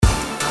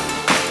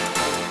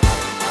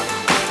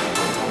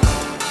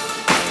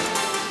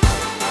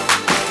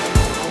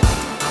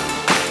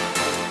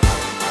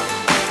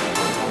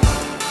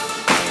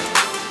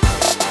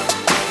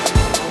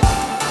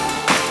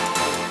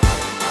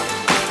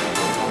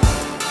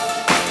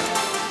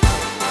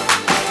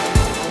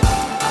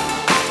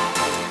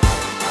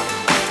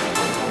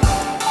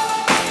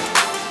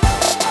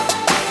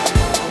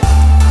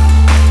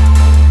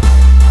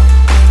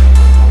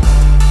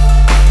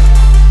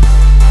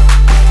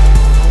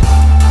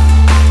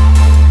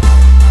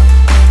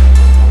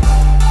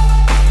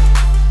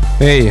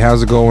Hey,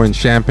 how's it going,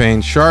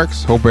 Champagne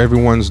Sharks? Hope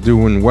everyone's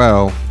doing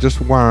well.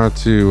 Just wanted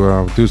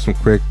to do some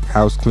quick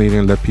house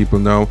cleaning, let people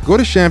know. Go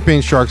to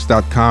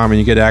ChampagneSharks.com and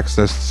you get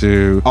access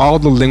to all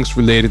the links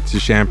related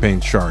to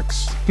Champagne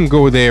Sharks. You can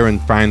go there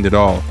and find it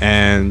all.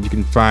 And you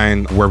can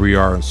find where we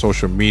are on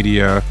social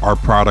media, our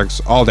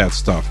products, all that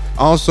stuff.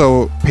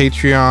 Also,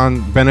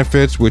 Patreon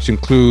benefits, which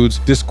includes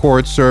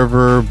Discord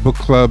server, book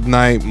club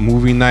night,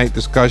 movie night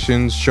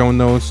discussions, show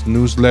notes,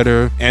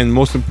 newsletter, and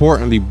most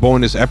importantly,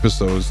 bonus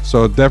episodes.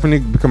 So definitely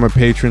become a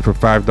patron for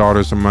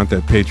 $5 a month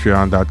at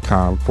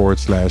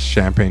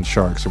patreon.com/Champagne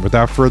Sharks. And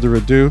without further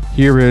ado,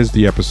 here is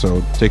the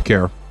episode. Take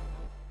care.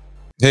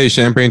 Hey,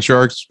 Champagne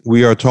Sharks.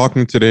 We are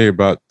talking today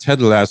about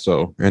Ted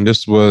Lasso. And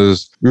we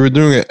were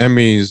doing an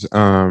Emmys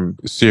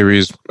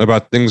series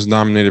about things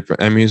nominated for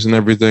Emmys and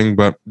everything.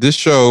 But this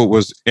show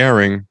was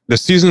airing. The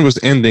season was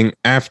ending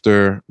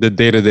after the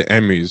date of the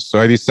Emmys.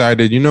 So I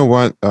decided, you know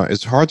what?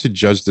 It's hard to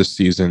judge this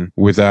season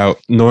without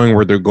knowing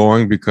where they're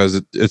going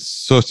because it's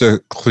such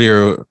a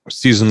clear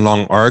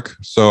season-long arc.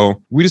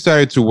 So we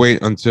decided to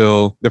wait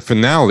until the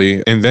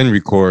finale and then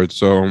record.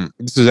 So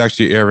this is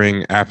actually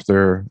airing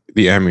after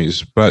the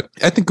Emmys, but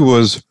I think it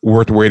was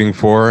worth waiting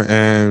for.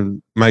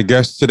 And my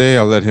guest today,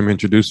 I'll let him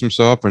introduce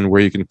himself and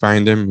where you can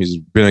find him. He's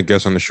been a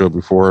guest on the show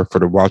before for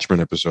the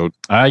Watchmen episode.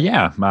 My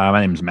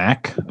name's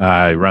Mac.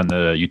 I run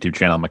the YouTube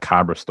channel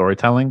Macabre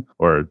Storytelling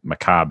or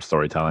Macabre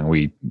Storytelling.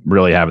 We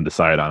really haven't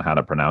decided on how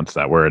to pronounce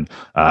that word.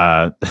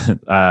 My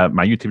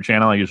YouTube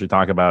channel, I usually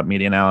talk about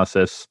media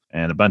analysis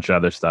and a bunch of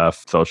other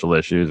stuff, social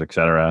issues,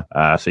 etc.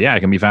 So yeah,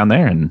 I can be found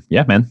there. And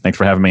yeah, man, thanks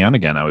for having me on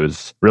again. I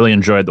was really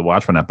enjoyed the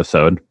Watchmen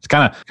episode. It's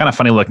kind of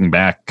funny looking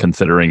back,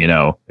 considering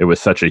it was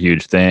such a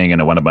huge thing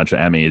and it won a bunch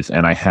of Emmys,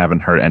 and I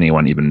haven't heard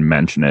anyone even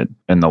mention it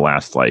in the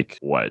last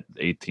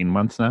 18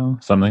 months now,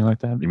 something like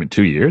that, even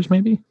 2 years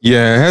maybe.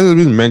 Yeah, it hasn't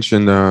been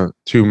mentioned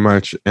too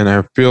much, and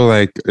I feel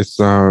like it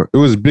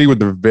was big with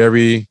the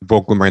very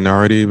vocal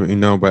minority,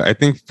 but I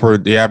think for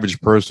the average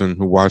person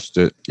who watched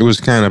it, it was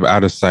kind of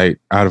out of sight,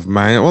 out of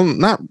mind. Well,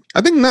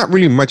 I think not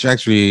really much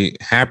actually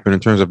happened in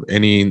terms of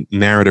any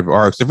narrative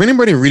arcs. If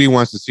anybody really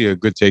wants to see a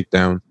good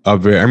takedown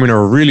of it, a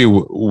really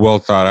well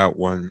thought out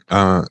one,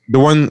 the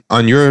one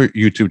on your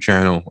YouTube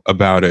channel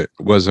about it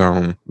was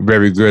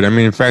very good.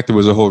 In fact, it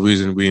was the whole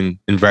reason we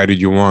invited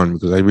you on,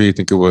 because I really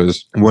think it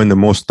was one of the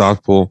most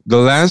thoughtful. The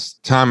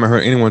last time I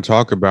heard anyone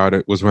talk about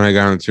it was when I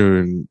got into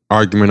an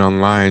argument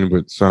online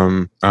with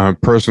some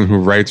person who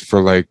writes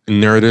for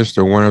Nerdist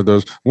or one of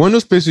those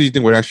places you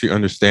think would actually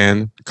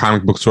understand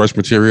comic book source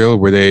material,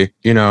 where they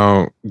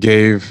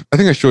gave, I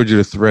think I showed you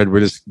the thread where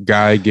this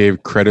guy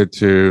gave credit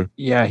to.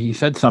 Yeah, he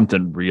said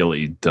something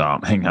really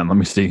dumb. Hang on, let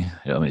me see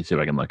if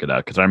I can look it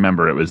up, because I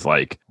remember it was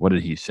what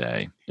did he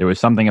say? It was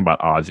something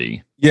about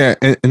Ozzy. Yeah,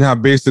 and how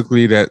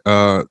basically that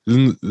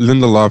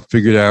Lindelof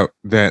figured out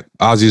that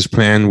Ozzy's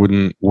plan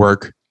wouldn't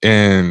work,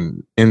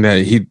 and in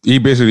that he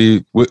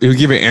basically would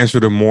give an answer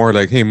to Moore,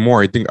 hey,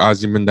 Moore, I think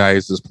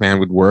Ozymandias' plan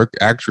would work.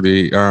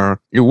 Actually,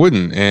 it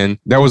wouldn't. And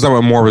that was not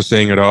what Moore was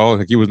saying at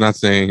all. He was not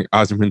saying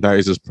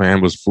Ozymandias'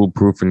 plan was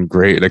foolproof and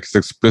great. It's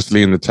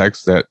explicitly in the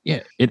text that...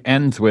 Yeah, it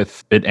ends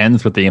with the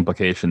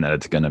implication that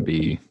it's going to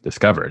be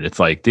discovered. It's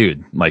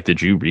dude,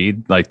 did you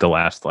read the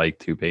last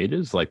 2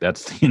 pages?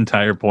 That's the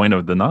entire point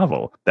of the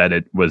novel, that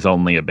it was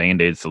only a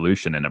Band-Aid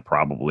solution and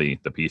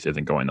the piece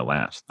isn't going to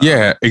last.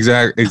 Yeah,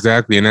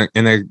 exactly. And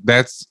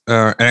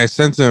I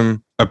sent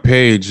him a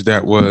page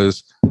that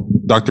was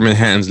Dr.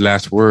 Manhattan's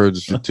last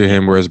words to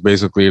him, where it's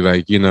basically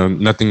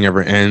nothing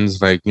ever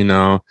ends.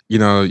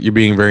 You're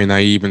being very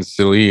naive and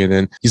silly. And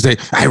then he's like,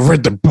 I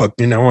read the book,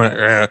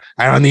 I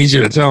don't need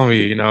you to tell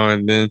me,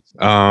 and then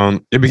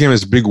it became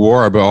this big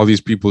war about all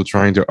these people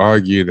trying to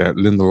argue that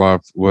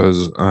Lindelof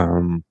was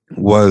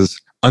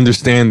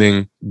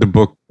understanding the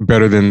book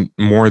better than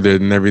Moore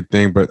did and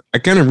everything. But I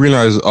kind of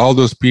realized all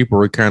those people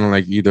were kind of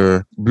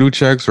either blue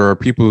checks or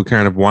people who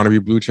kind of want to be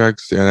blue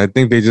checks. And I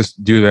think they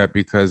just do that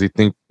because they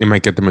think it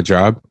might get them a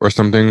job or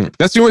something.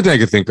 That's the only thing I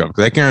could think of,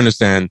 because I can't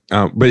understand.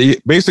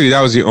 Basically,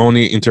 that was the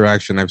only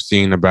interaction I've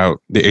seen about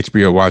the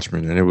HBO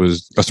Watchmen. And it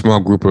was a small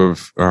group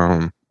of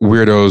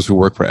weirdos who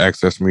work for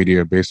Access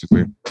Media,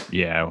 basically.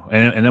 Yeah.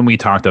 And then we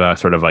talked about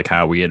sort of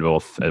how we had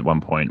both at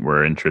one point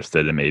were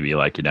interested in maybe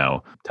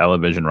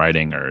television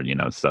writing or,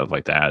 stuff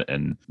like that.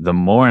 And the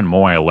more and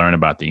more I learn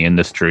about the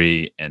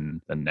industry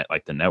and the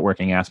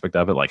networking aspect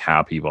of it,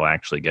 how people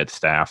actually get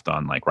staffed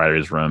on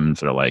writers'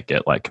 rooms or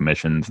get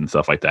commissions and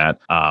stuff like that.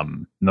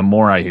 The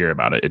more I hear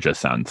about it, it just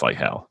sounds like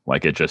hell.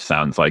 It just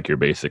sounds like you're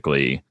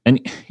basically,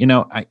 and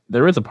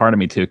there is a part of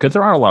me too, because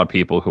there are a lot of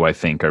people who I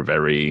think are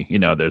very,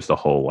 there's the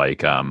whole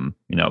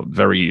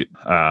very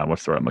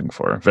what's the word I'm looking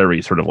for?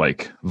 Very sort of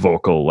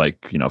vocal,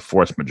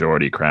 forced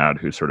majority crowd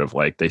who sort of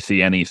they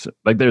see any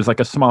there's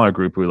a smaller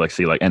group who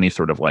see any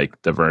sort of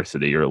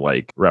diversity or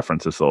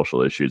reference to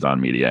social issues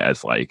on media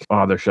as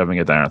oh, they're shoving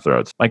it down our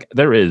throats.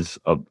 There is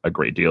a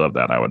great deal of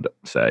that, I would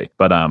say,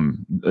 but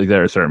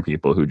there are certain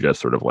people who just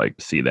sort of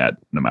see that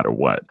no matter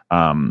what.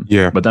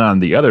 Yeah. But then on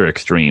the other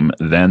extreme,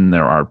 then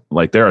there are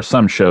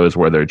some shows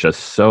where they're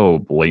just so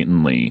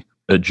blatantly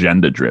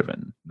agenda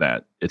driven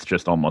that it's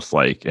just almost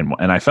like, and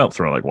I felt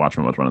sort of like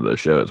Watchmen was one of those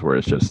shows where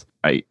it's just,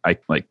 I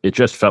like, it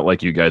just felt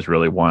like you guys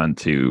really wanted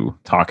to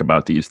talk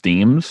about these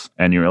themes,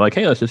 and you were like,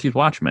 hey, let's just use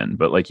Watchmen,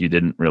 but like you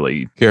didn't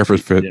really care for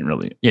fit. You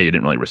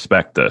didn't really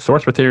respect the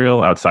source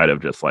material outside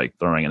of just like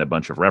throwing in a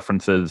bunch of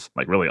references,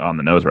 like really on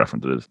the nose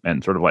references,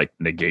 and sort of like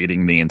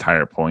negating the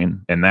entire point.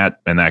 And that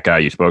guy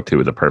you spoke to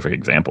was a perfect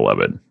example of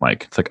it.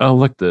 Like, it's like, oh,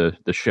 look, the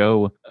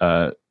show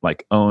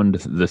like owned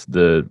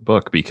the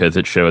book because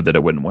it showed that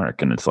it wouldn't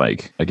work. And it's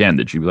like, again,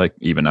 did you like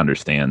even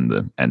understand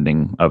the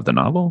ending of the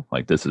novel?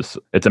 Like,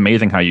 it's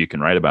amazing how you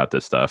can write about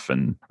this stuff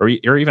or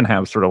even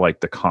have sort of like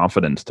the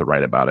confidence to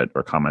write about it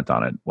or comment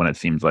on it when it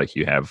seems like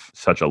you have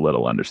such a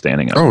little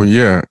understanding of it. Oh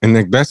yeah, and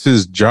like that's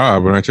his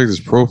job. When I checked his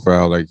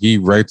profile, like he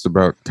writes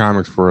about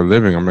comics for a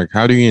living. I'm like,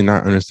 how do you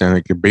not understand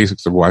like the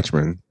basics of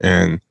Watchmen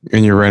and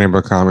you're writing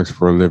about comics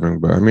for a living?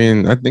 But I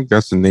mean, I think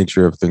that's the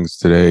nature of things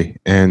today.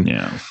 And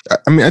yeah,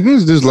 I mean, I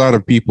think there's a lot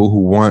of people who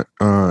want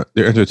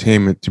their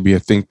entertainment to be a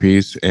think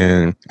piece,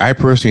 and I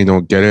personally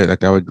don't get it.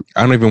 Like I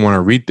don't even want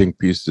to read think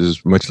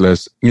pieces, much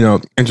less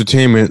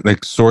entertainment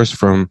like sourced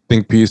from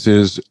think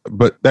pieces.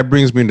 But that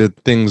brings me to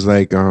things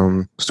like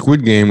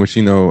Squid Game, which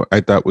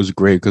I thought was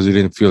great because it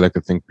didn't feel like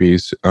a think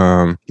piece.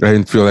 I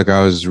didn't feel like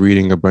I was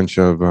reading a bunch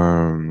of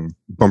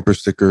bumper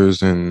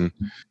stickers and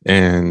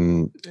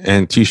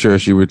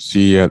T-shirts you would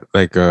see at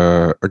like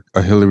a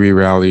Hillary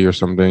rally or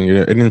something.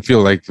 It didn't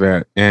feel like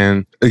that.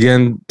 And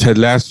again, Ted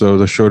Lasso,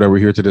 the show that we're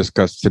here to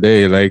discuss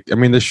today, like, I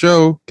mean, the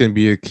show can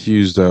be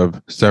accused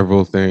of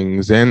several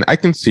things, and I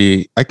can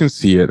see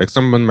it. Like,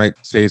 someone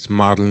might say it's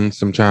modeling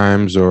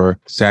sometimes, or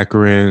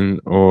saccharine,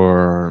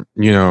 or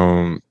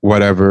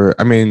whatever.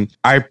 I mean,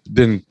 I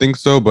didn't think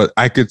so, but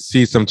I could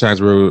see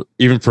sometimes where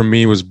even for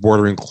me it was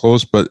bordering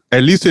close, but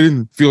at least it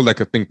didn't feel like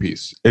a think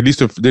piece. At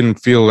least it didn't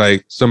feel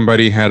like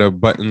somebody had a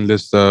button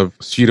list of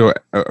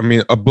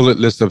a bullet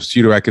list of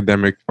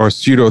pseudo-academic or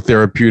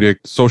pseudo-therapeutic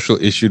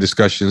social issue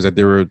discussions that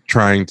they were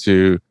trying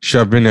to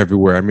shove in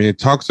everywhere. I mean, it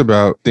talks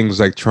about things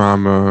like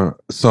trauma,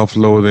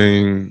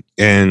 self-loathing,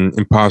 and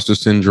imposter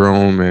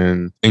syndrome,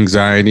 and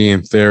anxiety,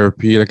 and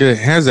therapy. Like, it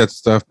has that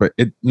stuff, but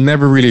it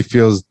never really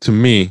feels, to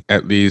me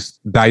at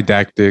least,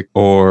 didactic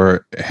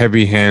or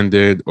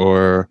heavy-handed,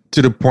 or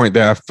to the point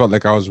that I felt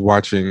like I was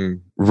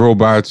watching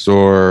robots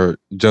or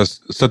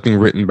just something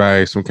written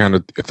by some kind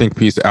of think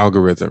piece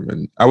algorithm.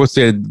 And I would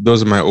say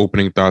those are my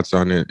opening thoughts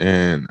on it.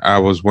 And I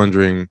was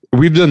wondering,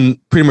 we've done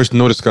pretty much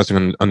no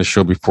discussing on the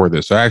show before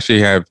this, so I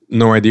actually have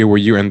no idea where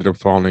you ended up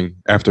falling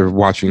after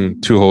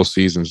watching 2 whole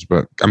seasons,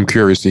 but I'm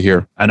curious to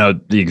hear. I know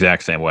the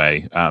exact same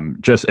way.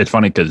 It's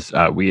funny because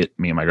me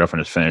and my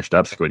girlfriend just finished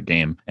up Squid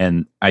Game,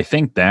 and I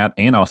think that,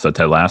 and also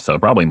Ted Lasso,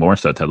 probably more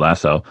so Ted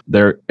Lasso,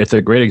 it's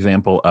a great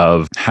example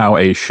of how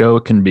a show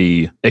can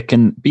be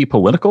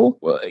political.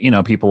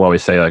 People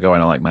always say like, oh, I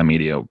don't like my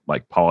media,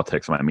 like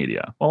politics, my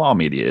media. Well, all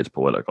media is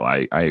political.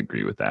 I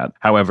agree with that.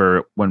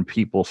 However, when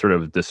people sort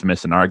of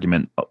dismiss an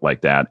argument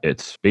like that,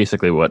 it's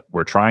basically what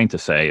we're trying to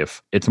say.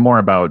 If it's more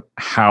about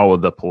how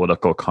the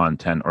political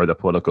content or the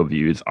political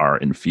views are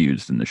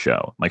infused in the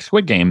show. Like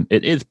Squid Game,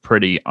 it is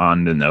pretty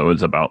on the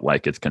nose about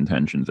like its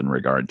contentions in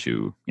regard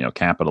to,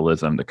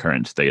 capitalism, the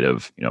current state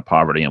of,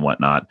 poverty and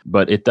whatnot.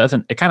 But it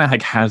kind of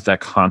like has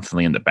that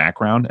constantly in the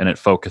background, and it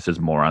focuses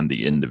more on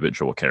the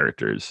individual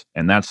characters.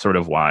 And that's sort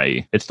of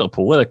why it's still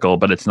political,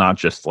 but it's not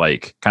just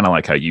like, kind of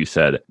like how you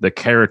said, the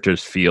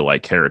characters feel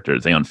like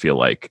characters. They don't feel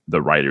like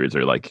the writers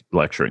are like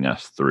lecturing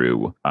us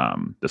through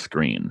the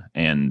screen.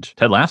 And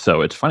Ted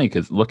Lasso, it's funny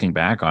because looking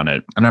back on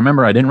it, and I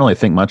remember I didn't really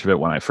think much of it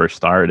when I first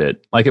started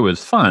it. Like, it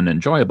was fun,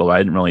 enjoyable. I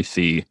didn't really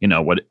see,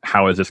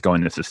 how is this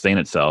going to sustain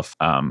itself?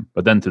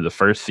 But then through the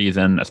first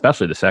season,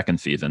 especially the second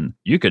season,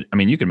 you could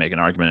make an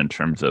argument in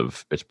terms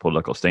of its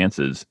political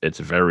stances.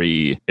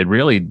 It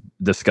really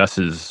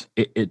discusses,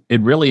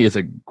 it really is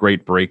a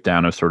great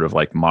breakdown of sort of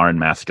like modern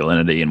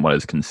masculinity and what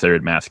is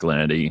considered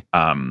masculinity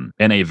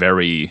in a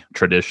very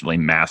traditionally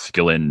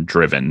masculine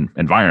driven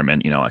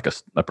environment, like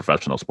a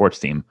professional sports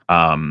team.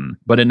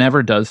 But it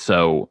never does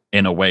so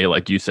in a way,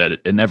 like you said,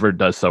 it never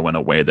does so in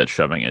a way that's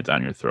shoving it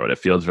down your throat. It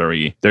feels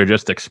they're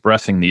just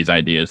expressing these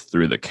ideas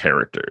through the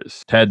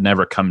characters. Ted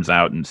never comes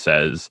out and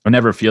says, it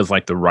never feels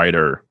like the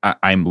writer,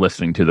 I'm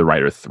listening to the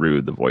writer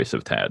through the voice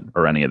of Ted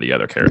or any of the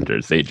other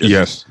characters. They just,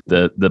 yes,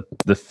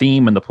 the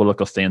theme and the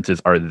political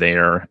stances are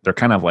there. They're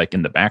kind of like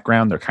in the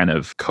background. They're kind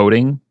of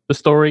coding the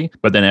story,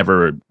 but they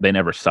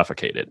never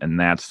suffocate it. And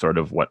that's sort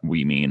of what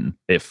we mean.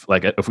 If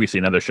we see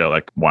another show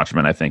like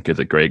Watchmen, I think is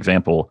a great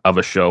example of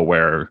a show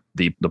where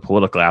the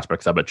political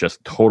aspects of it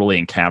just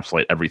totally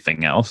encapsulate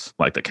everything else.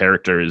 Like the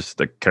characters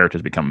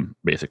become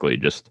basically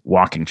just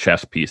walking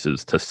chess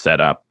pieces to set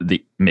up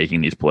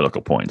making these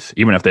political points,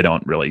 even if they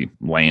don't really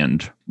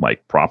land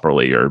like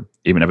properly, or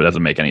even if it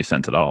doesn't make any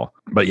sense at all.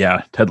 But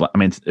yeah,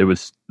 it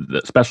was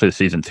especially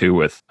season 2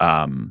 with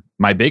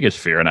my biggest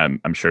fear, and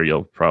I'm sure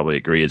you'll probably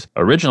agree, is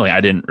originally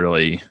I didn't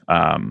really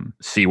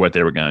see what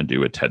they were going to do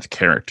with Ted's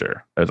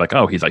character. I was like,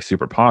 oh, he's like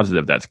super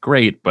positive. That's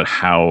great. But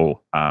how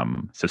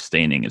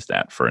sustaining is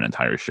that for an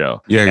entire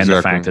show. Yeah, and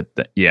exactly.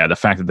 the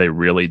fact that they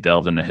really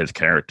delved into his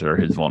character,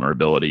 his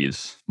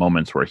vulnerabilities,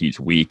 moments where he's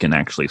weak and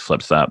actually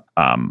slips up.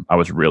 I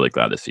was really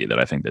glad to see that.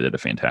 I think they did a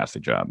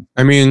fantastic job.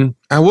 I mean,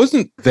 I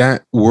wasn't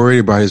that worried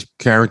about his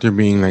character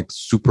being like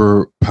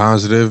super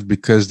positive,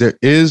 because there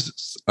is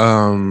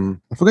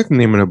I forget the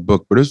name of the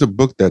book, but there's a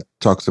book that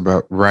talks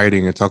about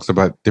writing. It talks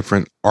about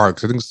different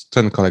arcs. I think it's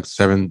something called like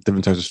 7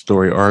 different types of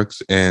story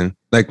arcs, and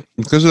like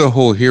because of the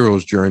whole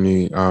hero's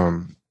journey,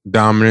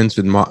 dominance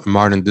in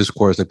modern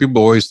discourse, like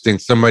people always think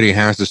somebody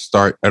has to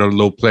start at a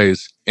low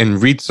place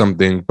and read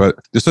something, but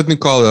there's something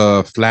called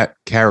a flat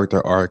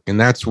character arc, and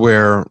that's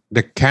where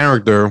the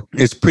character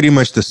is pretty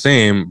much the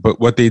same, but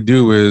what they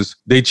do is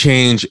they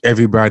change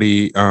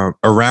everybody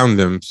around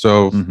them.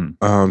 So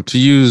to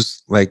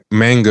use like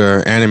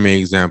manga, anime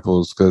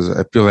examples, because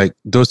I feel like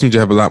those seem to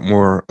have a lot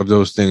more of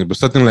those things, but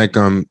something like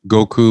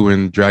Goku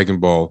in Dragon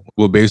Ball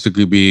will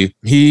basically be,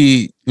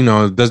 he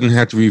doesn't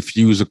have to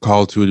refuse a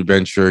call to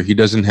adventure. He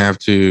doesn't have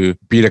to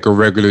be like a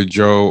regular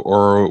Joe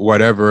or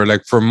whatever.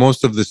 Like for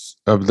most of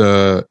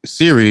the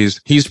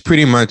series, he's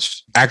pretty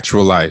much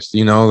actualized.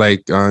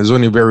 There's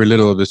only very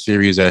little of the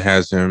series that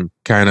has him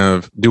kind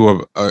of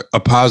do a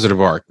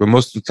positive arc, but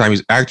most of the time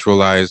he's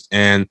actualized.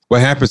 And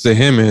what happens to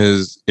him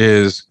is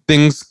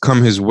things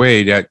come his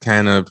way that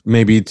kind of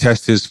maybe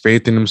test his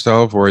faith in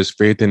himself, or his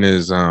faith in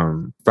his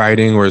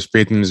fighting, or his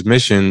faith in his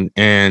mission.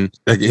 And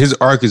like his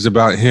arc is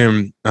about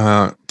him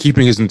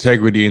keeping his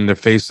integrity in the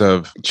face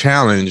of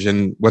challenge.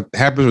 And what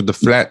happens with the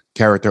flat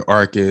character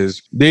arc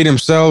is they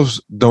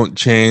themselves don't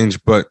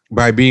change, but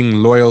by being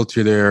loyal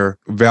to their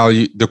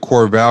value, the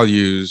core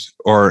values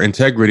or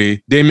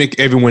integrity, they make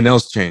everyone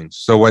else change.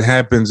 So what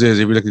happens is,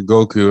 if you look at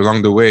Goku,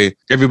 along the way,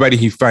 everybody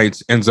he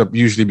fights ends up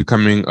usually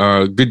becoming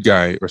a good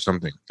guy or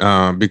something,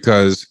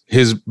 because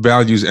his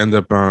values end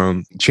up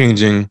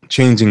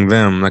changing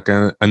them. Like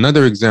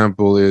another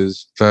example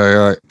is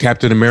the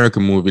Captain America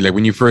movie. Like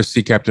when you first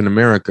see Captain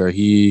America,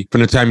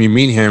 from the time you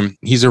meet him,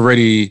 he's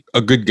already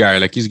a good guy.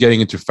 Like he's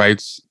getting into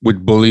fights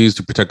with bullies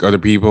to protect other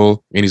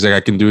people, and he's like,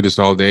 I can do this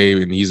all day.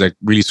 And he's like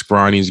really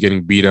scrawny, he's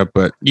getting beat up,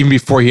 but even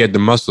before he had the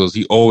muscles,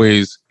 he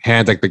always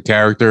had like the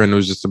character, and it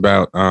was just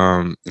about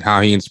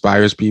how he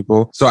inspires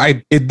people. So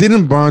it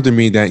didn't bother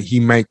me that he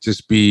might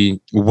just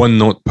be one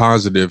note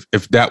positive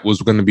if that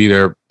was going to be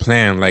their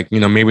plan. Like,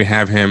 maybe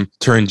have him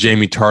turn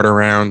Jamie Tart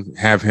around,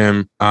 have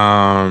him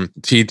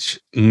teach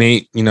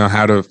Nate,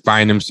 how to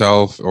find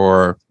himself,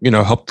 or,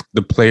 help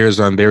the players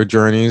on their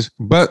journeys.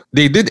 But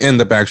they did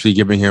end up actually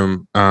giving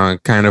him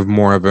kind of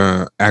more of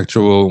a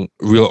actual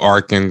real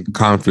arc and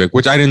conflict,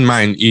 which I didn't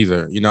mind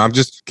either. I'm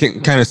just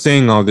kind of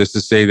saying all this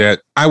to say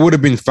that I would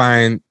have been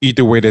fine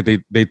either way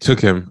that they took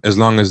him, as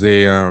long as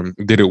they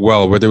did it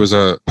well. Whether it was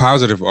a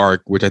positive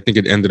arc, which I think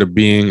it ended up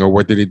being, or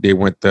whether they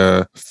went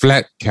the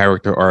flat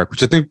character arc,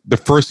 which I think the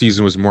first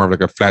season was more of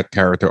like a flat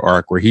character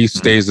arc where he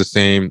stays the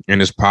same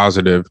and is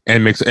positive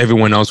and makes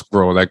everyone else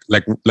grow. Like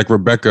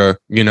Rebecca,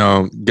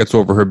 gets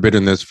over her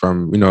bitterness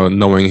from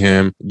knowing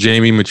him.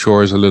 Jamie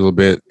matures a little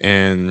bit,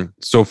 and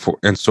so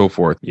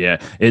forth.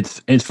 Yeah,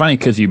 it's funny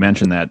because you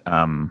mentioned that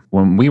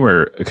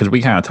because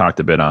we kind of talked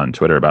a bit on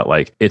Twitter about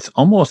like it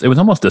was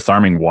almost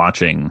disarming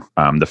watching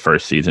the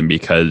first season,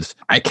 because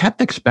I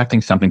kept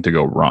expecting something to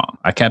go wrong.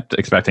 I kept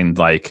expecting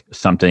like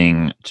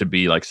something to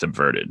be like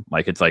subverted.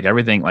 Like it's like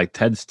everything, like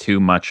Ted's too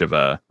much of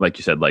a, like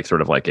you said, like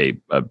sort of like a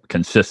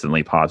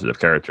consistently positive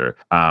character.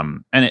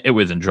 And it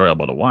was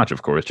enjoyable to watch.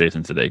 Of course,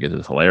 Jason Sudeikis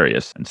is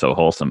hilarious and so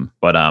wholesome.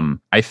 But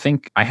I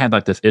think I had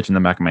like this itch in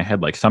the back of my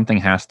head, like something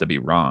has to be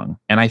wrong.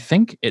 And I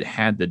think it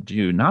had to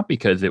do not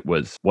because it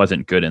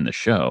wasn't good in the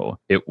show.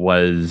 It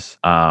was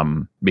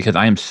because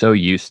I am so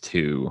used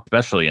to,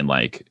 especially in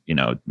like,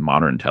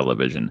 modern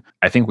television,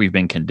 I think we've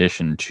been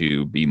conditioned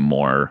to be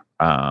more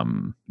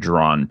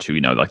drawn to,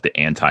 like the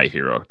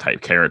anti-hero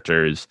type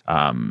characters,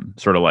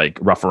 sort of like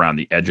rough around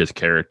the edges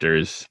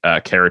characters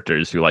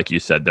who, like you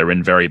said, they're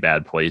in very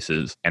bad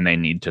places and they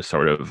need to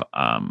sort of,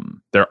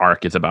 their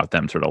arc is about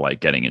them sort of like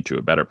getting into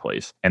a better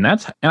place. And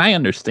I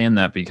understand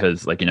that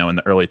because like, in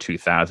the early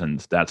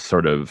 2000s,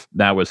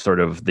 that was sort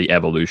of the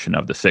evolution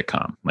of the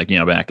sitcom. Like,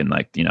 back in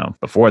like,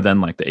 before then,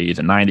 like the 80s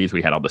and 90s,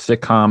 we had all the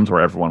sitcoms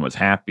where everyone was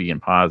happy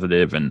and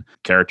positive and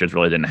characters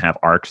really didn't have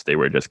arcs. They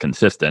were just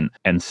consistent.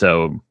 And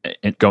so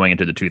going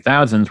into the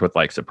 2000s with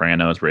like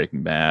Sopranos,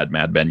 Breaking Bad,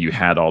 Mad Men, you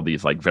had all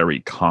these like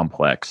very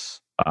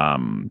complex,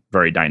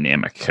 very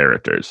dynamic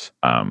characters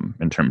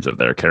in terms of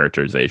their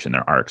characterization,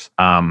 their arcs.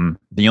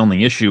 The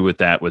only issue with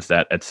that was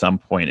that at some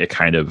point it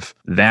kind of,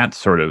 that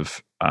sort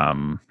of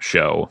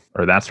show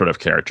or that sort of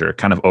character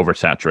kind of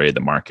oversaturated the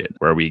market,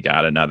 where we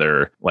got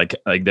another like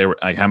there were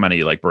like, how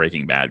many like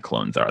Breaking Bad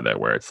clones are there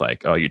where it's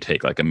like, oh, you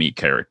take like a meat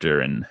character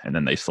and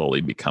then they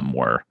slowly become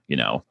more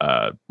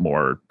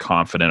more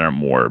confident or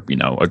more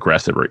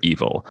aggressive or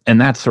evil, and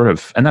that's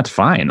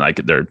fine, like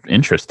they're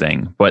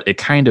interesting, but it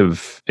kind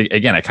of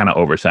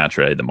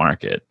oversaturated the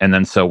market. And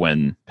then so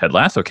when Ted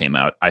Lasso came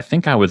out, I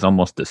think I was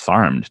almost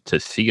disarmed to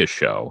see a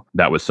show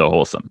that was so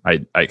wholesome.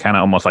 I kind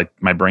of almost like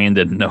my brain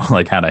didn't know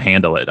like how to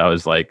handle feel it. I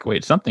was like,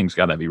 wait, something's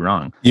got to be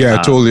wrong. Yeah, I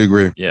totally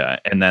agree. Yeah.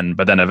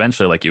 But then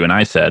eventually, like you and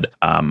I said,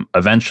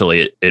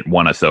 eventually it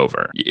won us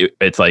over.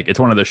 It's like, it's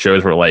one of those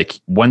shows where like,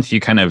 once you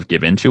kind of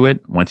give into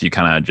it, once you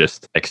kind of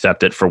just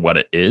accept it for what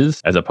it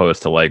is, as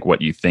opposed to like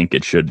what you think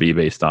it should be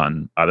based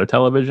on other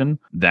television,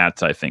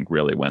 that's, I think,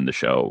 really when the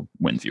show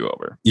wins you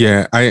over.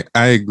 Yeah, I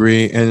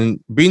agree. And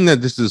being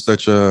that this is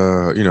such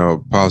a,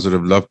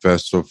 positive love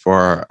fest so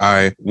far,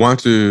 I want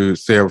to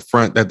say up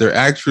front that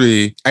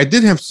I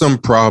did have some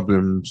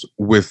problems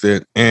with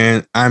it.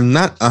 And I'm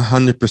not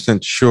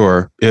 100%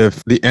 sure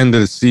if the end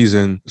of the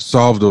season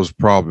solved those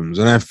problems.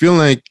 And I feel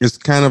like it's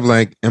kind of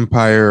like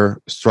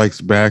Empire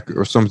Strikes Back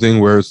or something,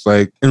 where it's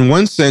like, in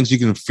one sense, you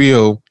can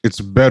feel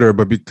it's better,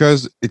 but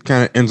because it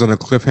kind of ends on a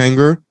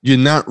cliffhanger, you're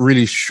not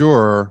really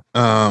sure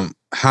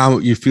how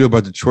you feel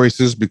about the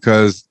choices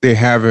because they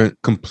haven't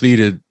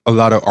completed a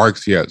lot of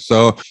arcs yet.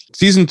 So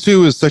season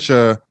 2 is such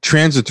a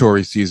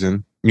transitory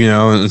season,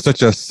 and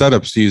such a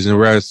setup season,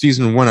 whereas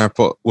season 1 I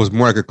thought was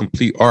more like a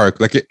complete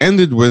arc. Like, it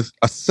ended with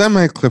a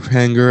semi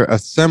cliffhanger, a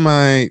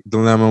semi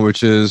dilemma,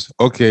 which is,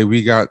 okay,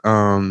 we got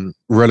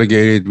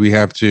relegated, we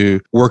have to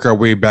work our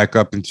way back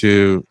up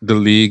into the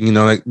league.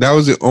 Like, that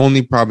was the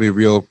only probably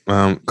real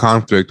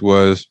conflict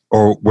was,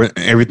 or when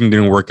everything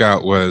didn't work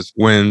out, was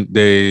when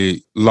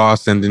they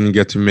lost and didn't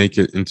get to make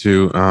it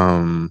into,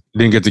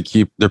 didn't get to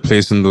keep their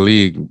place in the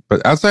league.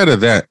 But outside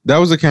of that, that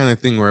was the kind of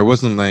thing where it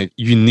wasn't like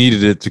you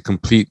needed it to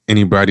complete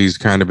anybody's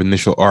kind of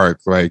initial arc.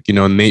 Like,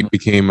 Nate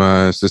became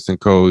an assistant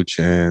coach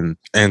and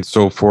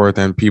so forth,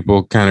 and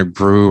people kind of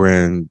grew,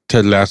 and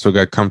Ted Lasso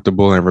got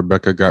comfortable, and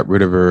Rebecca got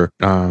rid of her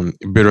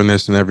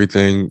bitterness and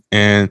everything.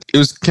 And it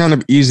was kind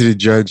of easy to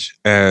judge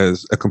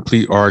as a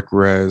complete arc,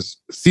 whereas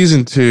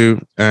season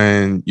 2,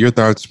 and your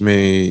thoughts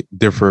may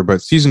differ,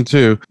 but season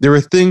 2, there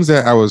were things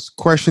that I was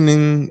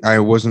questioning. I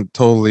wasn't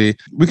totally,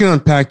 we can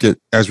unpack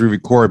it as we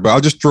record, but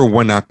I'll just throw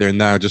one out there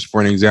now just for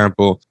an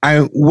example.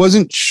 I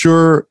wasn't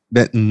sure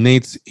that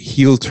Nate's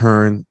heel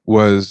turn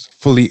was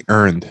fully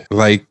earned.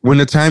 Like, when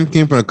the time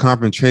came for the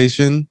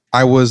confrontation,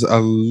 I was a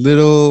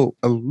little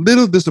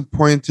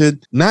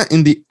disappointed, not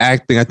in the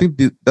acting. I think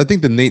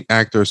the Nate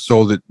actor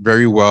sold it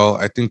very well.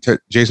 I think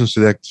Jason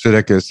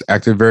Sudeikis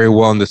acted very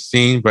well in the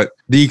scene, but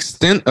the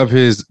extent of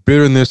his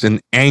bitterness and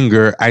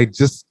anger, I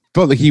just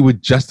felt like he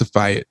would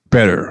justify it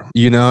better,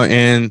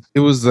 and it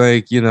was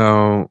like,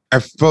 I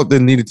felt there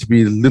needed to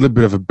be a little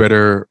bit of a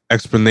better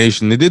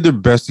explanation. They did their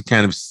best to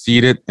kind of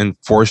seed it and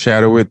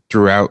foreshadow it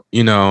throughout,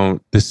 the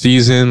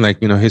season, like,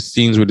 his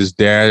scenes with his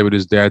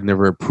dad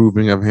never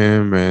approving of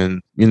him,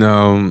 and,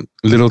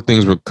 little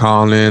things with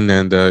Colin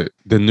and the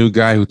new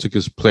guy who took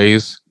his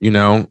place,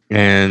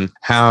 and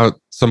how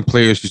some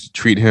players used to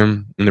treat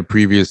him in the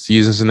previous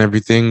seasons and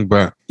everything.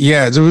 But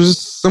yeah, there was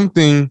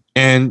something,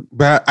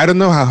 but I don't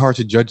know how hard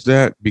to judge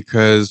that,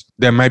 because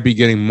that might be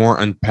getting more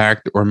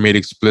unpacked or made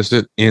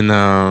explicit in,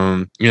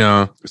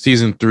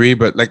 season 3.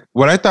 But like,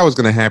 what I thought was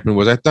going to happen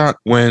was, I thought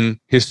when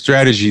his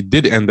strategy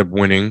did end up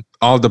winning,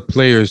 all the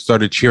players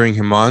started cheering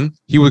him on.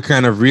 He would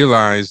kind of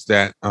realize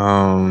that,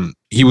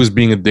 he was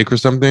being a dick or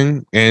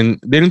something, and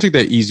they didn't take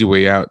that easy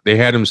way out. They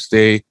had him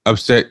stay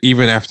upset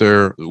even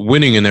after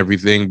winning and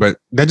everything, but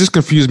that just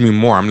confused me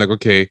more. I'm like,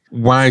 okay,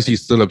 why is he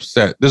still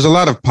upset? There's a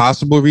lot of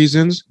possible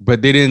reasons,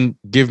 but they didn't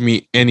give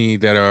me any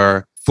that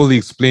are fully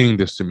explaining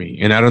this to me.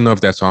 And I don't know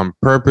if that's on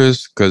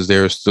purpose because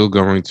they're still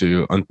going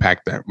to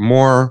unpack that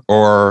more,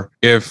 or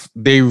if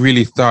they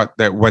really thought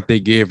that what they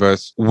gave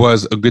us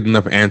was a good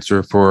enough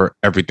answer for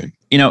everything.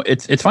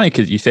 It's funny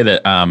because you say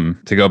that,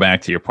 to go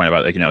back to your point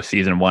about, like,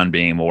 season 1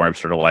 being more of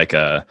sort of like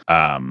a,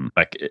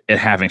 like it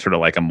having sort of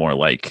like a more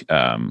like,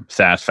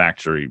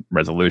 satisfactory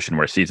resolution,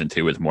 where season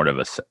 2 is more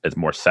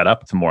more set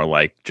up. It's more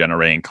like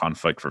generating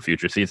conflict for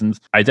future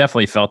seasons. I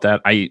definitely felt that.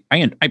 I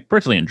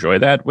personally enjoy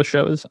that with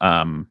shows.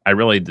 I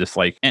really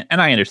dislike, and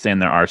I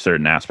understand there are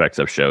certain aspects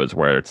of shows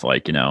where it's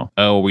like,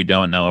 oh, we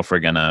don't know if we're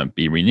going to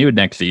be renewed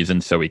next season.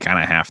 So we kind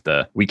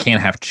of we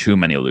can't have too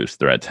many loose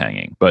threads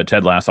hanging. But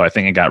Ted Lasso, I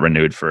think it got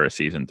renewed for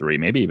season 3,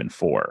 maybe even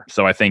 4.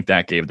 So I think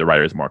that gave the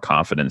writers more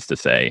confidence to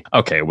say,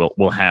 okay,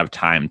 we'll have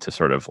time to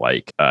sort of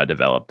like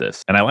develop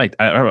this. And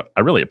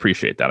I really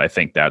appreciate that. I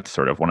think that's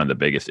sort of one of the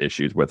biggest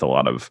issues with a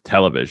lot of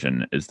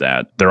television, is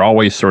that they're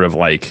always sort of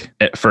like,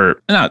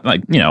 for not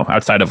like,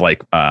 outside of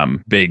like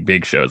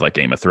big shows like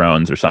Game of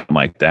Thrones or something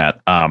like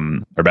that,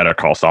 or Better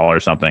Call Saul or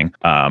something,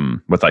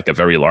 with like a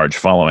very large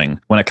following.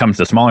 When it comes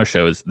to smaller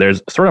shows,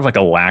 there's sort of like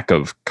a lack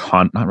of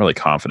not really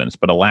confidence,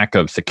 but a lack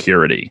of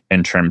security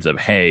in terms of,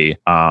 hey,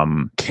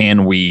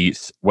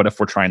 what if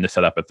we're trying to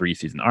set up a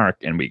 3-season arc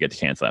and we get to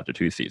cancel after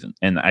 2 seasons?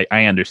 And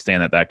I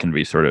understand that can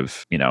be sort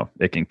of,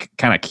 it can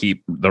kind of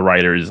keep the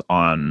writers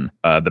on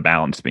the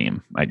balance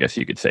beam, I guess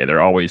you could say.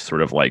 They're always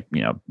sort of like,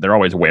 they're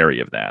always wary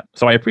of that.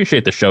 So I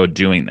appreciate the show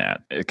doing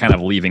that, kind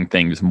of leaving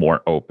things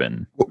more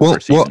open for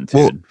season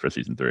 2, for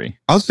season 3.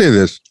 I'll say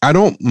this. I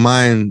don't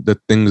mind the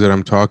things that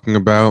I'm talking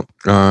about,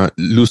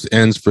 loose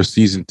ends for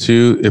season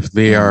 2, if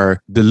they are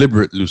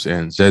deliberate loose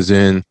ends, as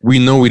in, we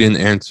know we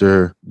didn't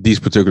answer these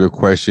particular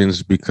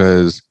questions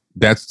because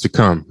that's to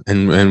come,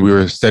 and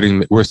we're setting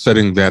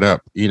that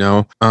up, you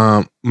know.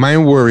 My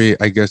worry,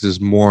 I guess, is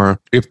more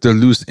if the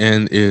loose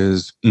end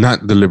is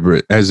not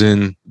deliberate, as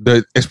in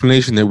the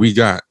explanation that we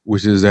got,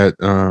 which is that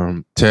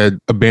Ted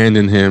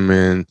abandoned him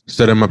and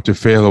set him up to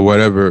fail or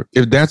whatever.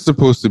 If that's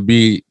supposed to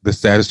be the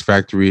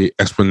satisfactory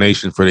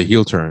explanation for the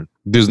heel turn,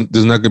 there's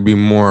not going to be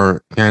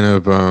more kind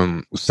of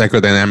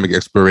psychodynamic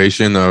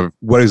exploration of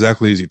what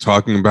exactly is he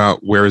talking about,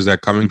 where is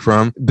that coming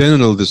from. Then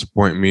it'll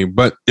disappoint me,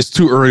 but it's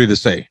too early to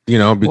say, you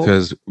know,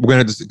 because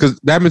because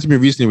that happened to me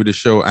recently with the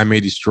show I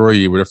May Destroy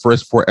You, where the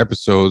first 4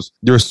 episodes,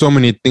 there were so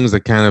many things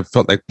that kind of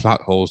felt like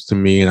plot holes to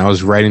me, and I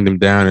was writing them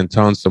down and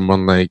telling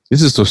someone like,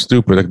 this is so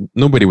stupid, like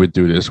nobody would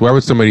do this, why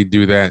would somebody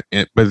do that?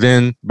 But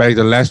then by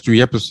the last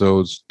 3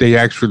 episodes, they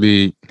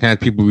actually had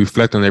people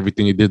reflect on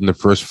everything he did in the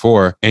first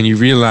 4, and you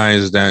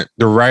realize that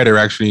the writer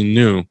actually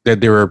knew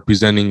that they were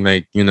presenting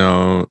like, you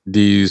know,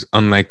 these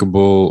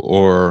unlikable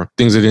or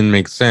things that didn't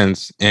make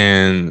sense,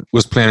 and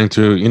was planning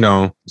to, you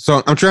know.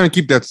 So I'm trying to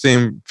keep that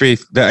same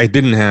faith that I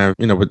didn't have,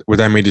 you know, with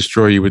I May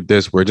Destroy You with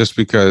this, where just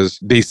because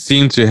they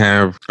seem to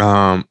have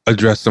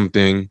addressed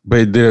something,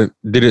 but did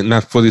it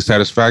not fully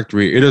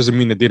satisfactory, it doesn't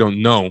mean that they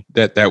don't know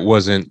that that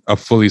wasn't a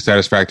fully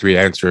satisfactory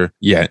answer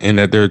yet, and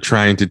that they're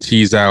trying to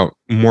tease out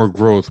more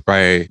growth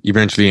by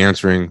eventually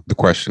answering the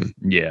question.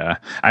 Yeah,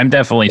 I'm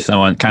definitely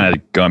someone kind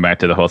of going back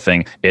to the whole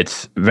thing.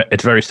 It's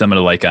very similar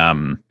to like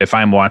if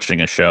I'm watching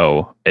a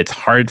show, it's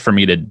hard for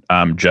me to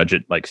judge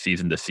it like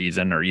season to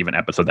season or even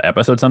episode to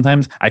episode.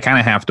 Sometimes I kind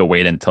of have to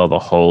wait until the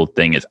whole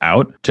thing is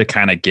out to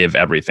kind of give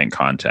everything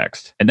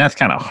context, and that's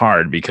kind of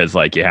hard because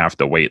like you have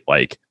to wait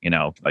like, you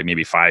know, like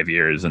maybe 5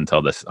 years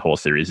until this whole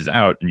series is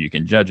out and you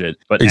can judge it.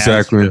 But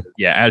exactly,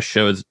 as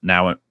shows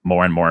now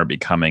more and more are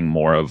becoming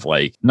more of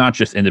like not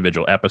just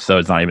individual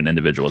episodes, not even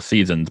individual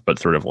seasons, but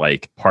sort of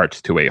like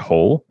parts to a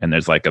whole. And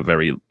there's like a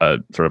very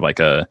sort of like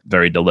a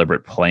very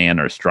deliberate plan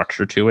or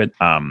structure to it.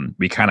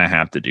 We kind of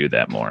have to do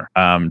that more.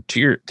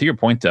 To your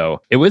point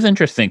though, it was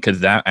interesting because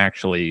that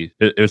actually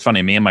it was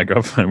funny. Me and my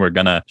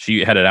girlfriend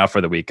she headed out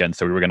for the weekend,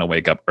 so we were gonna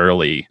wake up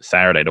early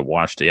Saturday to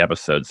watch the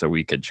episode so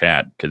we could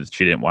chat because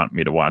she didn't want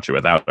me to watch it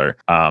without her.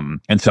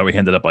 And so we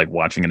ended up like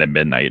watching it at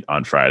midnight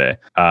on Friday.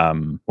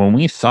 When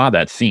we saw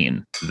that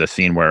scene, the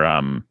scene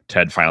where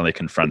Ted finally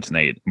confronts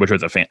Nate, which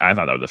was I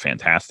thought that was a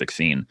fantastic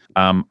scene.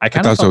 I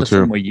kind of felt the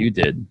same way you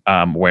did,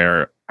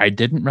 where I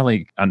didn't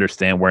really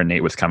understand where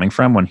Nate was coming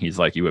from when he's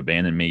like, you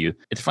abandoned me.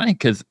 It's funny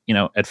because, you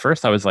know, at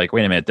first I was like,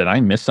 wait a minute, did I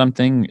miss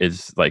something?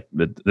 Is like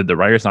the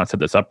writers not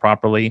set this up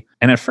properly?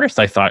 And at first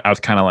I thought I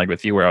was kind of like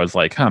with you where I was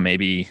like,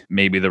 maybe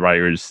the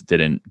writers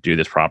didn't do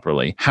this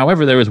properly.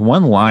 However, there was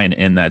one line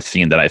in that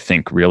scene that I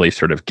think really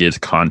sort of gives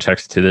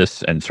context to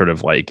this and sort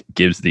of like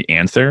gives the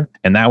answer.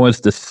 And that was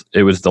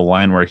it was the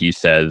line where he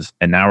says,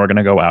 and now we're going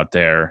to go out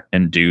there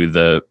and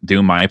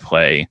do my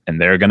play,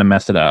 and they're going to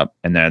mess it up,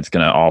 and then it's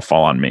going to all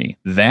fall on me.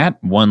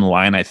 That one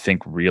line, I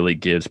think, really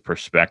gives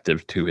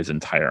perspective to his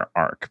entire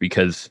arc,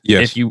 because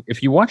if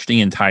you watch the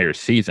entire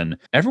season,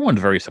 everyone's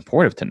very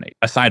supportive to Nate.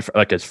 Aside from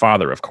like his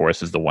father, of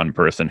course, is the one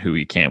person who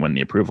he can't win the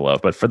approval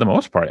of, but for the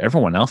most part,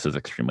 everyone else is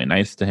extremely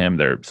nice to him.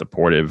 They're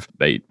supportive.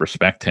 They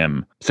respect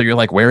him. So you're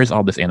like, where is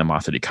all this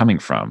animosity coming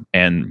from?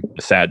 And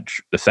the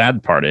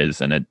sad part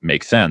is, and it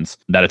makes sense,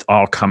 that it's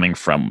all coming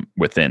from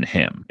within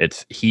him.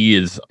 He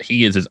is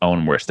his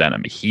own worst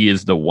enemy. He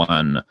is the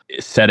one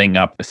setting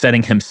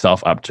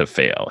himself up to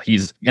fail. And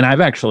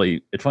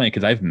it's funny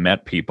because I've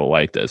met people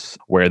like this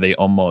where they're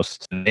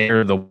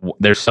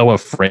so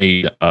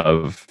afraid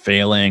of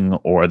failing,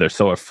 or they're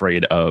so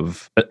afraid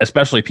of,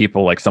 especially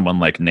people like someone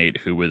like Nate,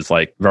 who was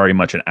like very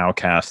much an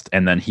outcast,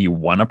 and then he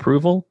won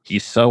approval.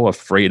 He's so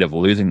afraid of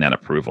losing that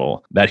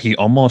approval that he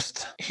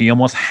almost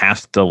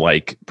has to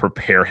like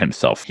prepare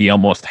himself. He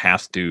almost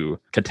has to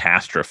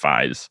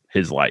catastrophize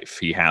his life.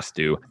 He has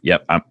to,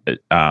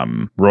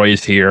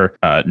 Roy's here.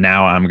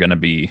 Now I'm going to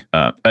be,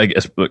 I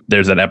guess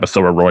there's that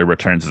episode where Roy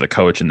returns as a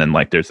coach, and then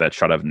like there's that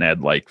shot of Ned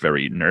like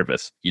very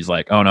nervous. He's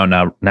like, oh no,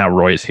 now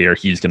Roy's here.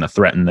 He's going to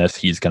threaten this.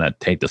 He's going to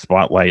take the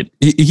spotlight.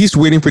 He's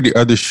waiting for the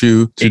other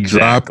shoe to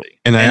drop.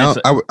 And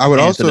I would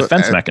also a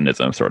defense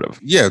mechanism, sort of.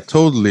 Yeah,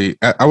 totally.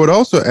 I would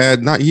also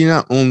add, he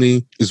not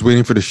only is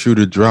waiting for the shoe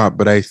to drop,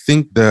 but I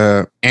think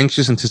the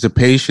anxious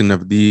anticipation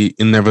of the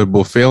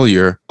inevitable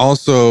failure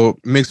also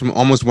makes him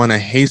almost want to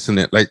hasten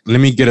it. Like, let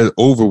me get it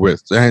over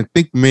with. And I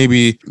think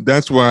maybe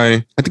that's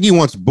why I think he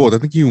wants both. I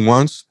think he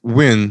wants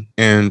win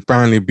and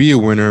finally be a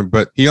winner,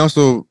 but he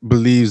also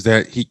believes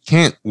that he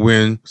can't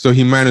win, so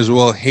he might as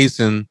well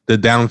hasten the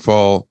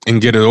downfall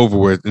and get it over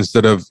with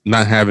instead of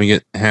not having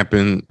it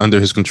happen under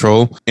his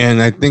control.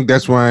 And I think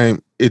that's why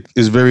it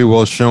is very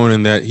well shown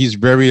in that he's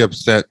very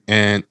upset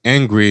and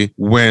angry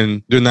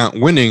when they're not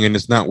winning and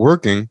it's not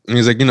working. And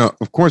he's like,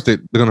 of course they're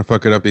gonna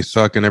fuck it up. They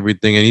suck and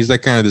everything. And he's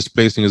like kind of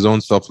displacing his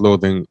own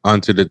self-loathing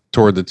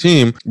toward the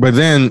team. But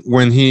then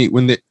when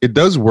it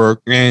does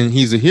work and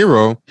he's a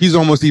hero, he's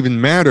almost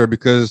even madder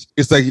because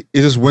it's like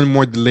it's just one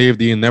more delay of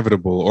the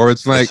inevitable. Or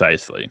it's like,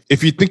 precisely,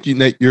 if you think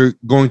that you're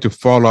going to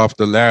fall off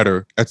the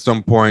ladder at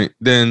some point,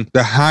 then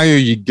the higher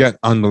you get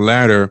on the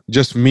ladder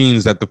just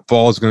means that the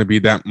fall is going to be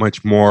that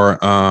much more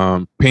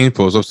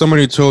painful. So if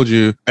somebody told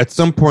you at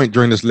some point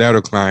during this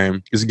ladder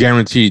climb, it's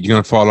guaranteed you're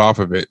going to fall off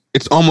of it,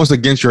 it's almost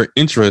against your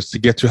interest to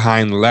get too high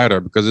in the ladder,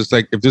 because it's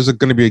like, if there's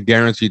going to be a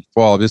guaranteed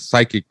fall, this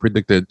psychic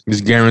predicted this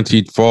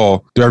guaranteed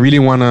fall, do I really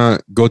want to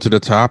go to the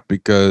top?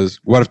 Because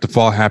what if the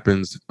fall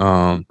happens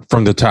from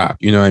the top?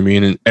 You know what I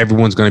mean? And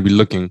everyone's going to be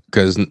looking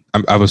because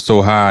I was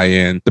so high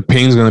and the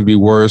pain's going to be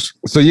worse.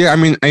 So yeah, I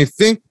mean, I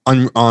think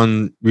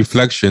on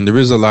reflection, there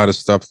is a lot of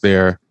stuff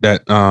there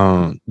that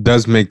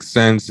does make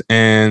sense.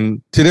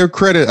 And to their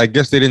credit, I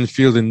guess they didn't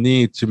feel the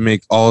need to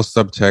make all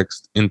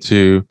subtext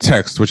into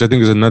text, which I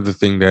think is another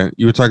thing that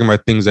you were talking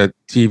about, things that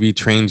TV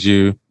trains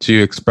you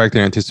to expect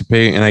and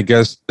anticipate. And I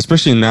guess,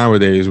 especially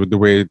nowadays with the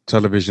way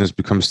television has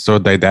become so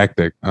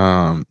didactic,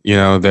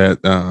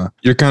 that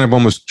you're kind of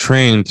almost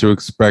trained to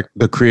expect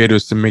the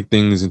creators to make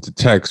things into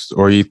text,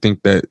 or you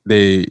think that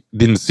they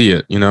didn't see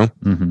it,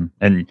 Mm-hmm.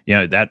 And,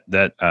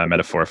 that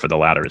metaphor for the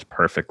ladder is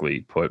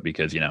perfectly put,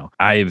 because,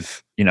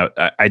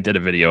 I did a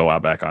video a while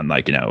back on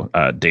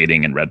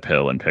dating and red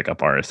pill and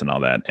pickup artists and all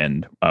that.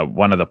 And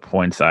one of the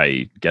points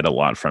I get a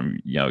lot from,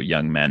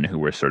 young men who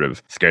were sort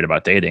of scared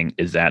about dating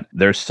is that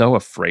they're so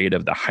afraid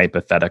of the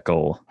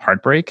hypothetical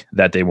heartbreak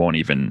that they won't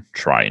even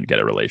try and get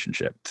a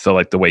relationship. So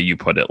like the way you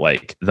put it,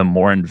 like the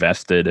more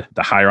invested,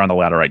 the higher on the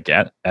ladder I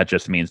get, that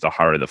just means the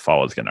harder the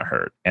fall is going to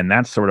hurt. And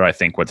that's sort of, I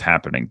think, what's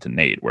happening to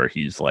Nate, where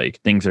he's like,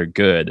 things are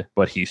good,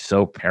 but he's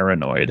so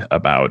paranoid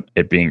about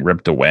it being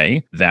ripped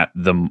away that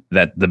the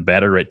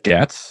better it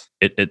gets,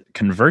 it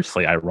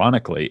conversely,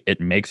 ironically,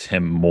 it makes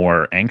him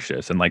more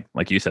anxious. And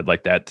like you said,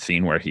 like that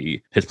scene where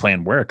his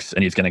plan works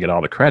and he's going to get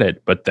all the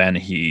credit, but then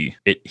he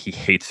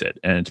hates it.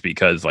 And it's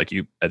because,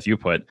 as you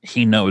put,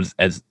 he knows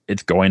as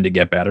it's going to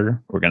get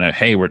better. We're going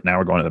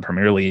to the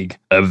Premier League.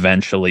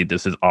 Eventually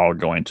this is all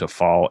going to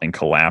fall and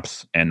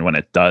collapse. And when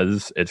it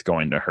does, it's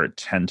going to hurt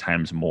 10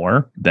 times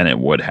more than it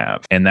would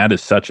have. And that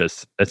is such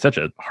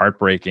a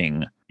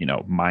heartbreaking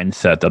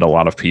mindset that a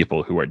lot of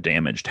people who are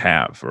damaged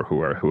have, or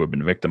who have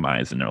been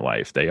victimized in their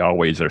life. They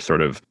always are sort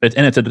of,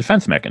 and it's a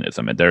defense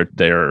mechanism, and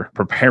they're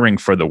preparing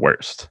for the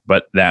worst.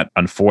 But that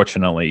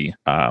unfortunately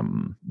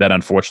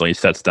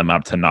sets them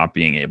up to not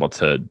being able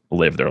to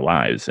live their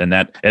lives. And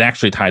that it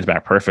actually ties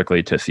back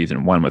perfectly to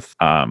season 1 with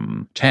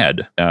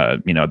Ted.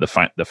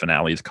 The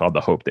finale is called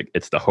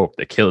it's the hope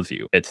that kills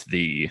you. It's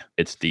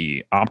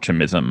the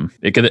optimism.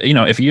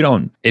 If you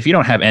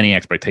don't have any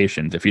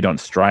expectations, if you don't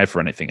strive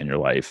for anything in your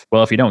life,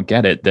 well, if you don't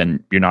get it,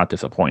 then you're not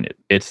disappointed.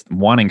 It's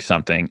wanting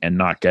something and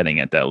not getting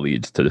it that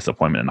leads to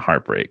disappointment and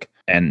heartbreak.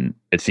 And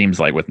it seems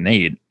like with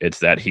Nate,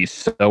 it's that he's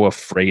so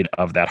afraid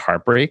of that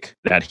heartbreak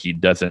that he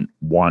doesn't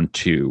want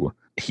to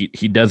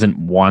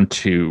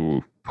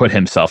put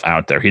himself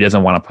out there. He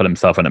doesn't want to put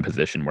himself in a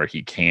position where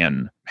he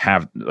can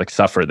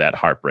suffer that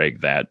heartbreak,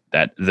 that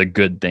the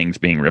good things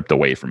being ripped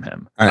away from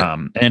him.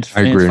 And it's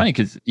funny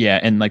because,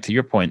 and to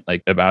your point,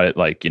 about it,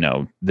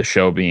 the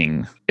show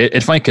being,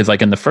 it's funny because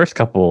in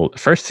the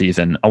first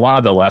season, a lot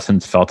of the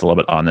lessons felt a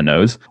little bit on the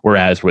nose,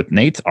 whereas with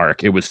Nate's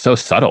arc, it was so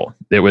subtle.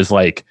 It was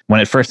when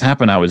it first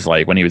happened, I was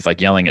when he was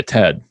yelling at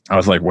Ted, I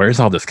was like, where's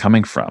all this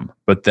coming from?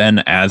 But then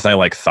as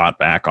I thought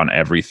back on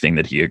everything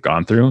that he had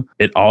gone through,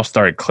 it all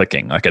started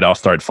clicking. It all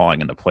started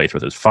falling into place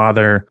with his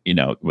father,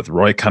 with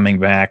Roy coming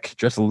back,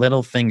 just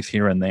little things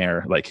here and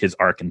there, like his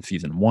arc in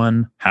season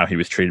 1, how he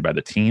was treated by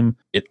the team.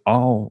 It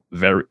all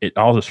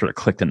just sort of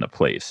clicked into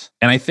place.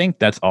 And I think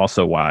that's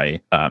also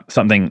why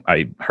something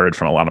I heard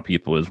from a lot of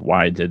people is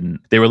why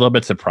they were a little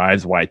bit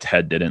surprised why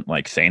Ted didn't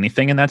say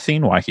anything in that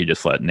scene, why he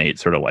just let Nate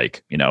sort of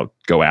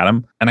go at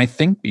him. And I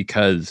think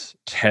because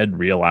Ted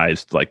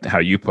realized, how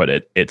you put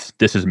it,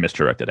 this is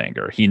misdirected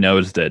anger. He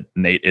knows that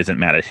Nate isn't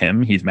mad at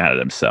him, he's mad at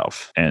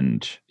himself.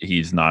 And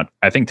he's not,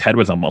 I think Ted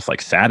was almost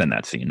sad in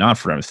that scene, not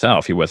for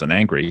himself. He wasn't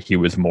angry. He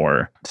was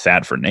more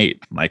sad for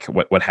Nate.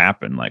 What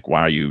happened?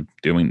 Why are you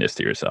doing this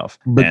to yourself?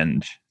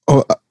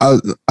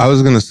 I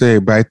was going to say,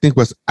 but I think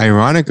what's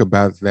ironic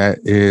about that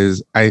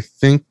is I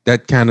think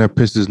that kind of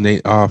pisses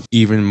Nate off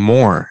even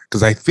more,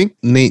 because I think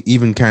Nate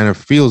even kind of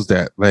feels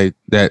that,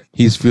 that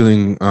he's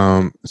feeling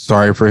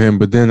sorry for him.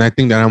 But then I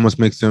think that almost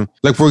makes him,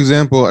 for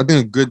example, I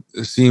think a good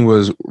scene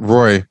was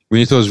Roy, when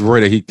he tells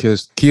Roy that he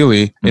kissed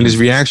Keely, and his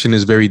reaction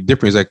is very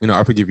different. He's like,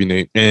 I forgive you,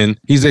 Nate. And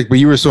he's like, but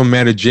you were so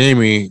mad at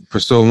Jamie for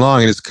so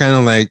long. And it's kind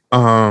of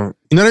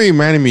that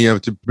reminded me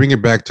of, to bring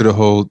it back to the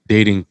whole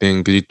dating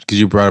thing, because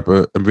you brought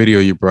up a video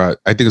you brought.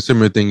 I think a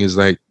similar thing is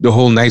the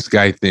whole nice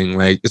guy thing.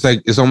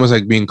 It's almost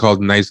like being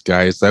called nice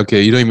guy. It's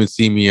okay, you don't even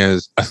see me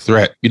as a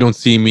threat. You don't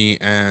see me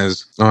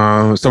as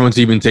someone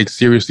to even take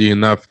seriously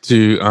enough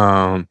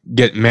to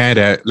get mad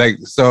at. Like,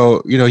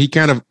 so, he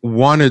kind of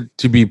wanted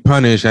to be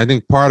punished. I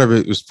think part of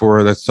it was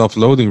for the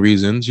self-loathing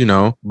reasons,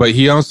 but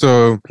he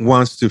also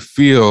wants to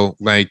feel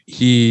like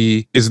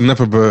he is enough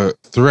of a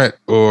threat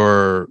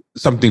or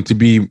something to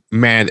be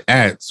mad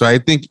at. So I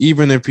think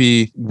even if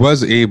he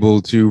was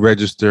able to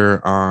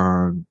register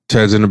on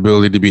Ted's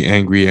inability to be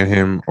angry at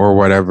him or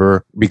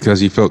whatever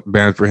because he felt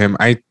bad for him,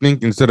 I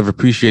think instead of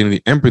appreciating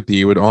the empathy,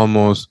 it would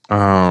almost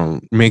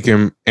make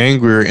him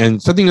angrier.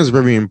 And something that's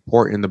very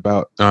important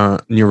about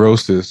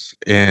neurosis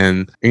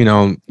and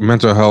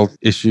mental health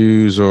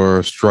issues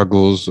or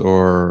struggles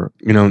or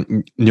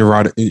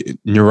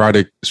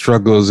neurotic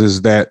struggles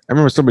is that I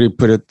remember somebody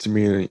put it to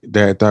me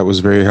that I thought was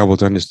very helpful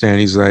to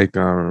understand. He's like,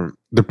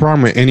 the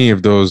problem with any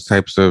of those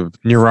types of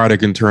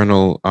neurotic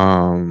internal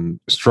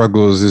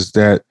struggles is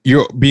that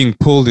you're being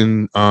pulled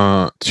in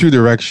two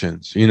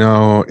directions.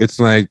 It's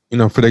like,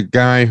 for the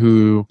guy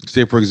who,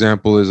 say, for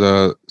example, is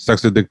a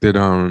sex addicted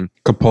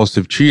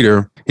compulsive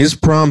cheater, his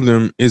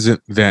problem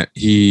isn't that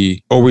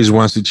he always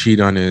wants to cheat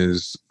on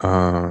his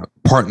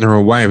partner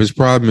or wife. His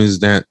problem is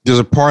that there's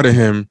a part of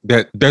him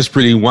that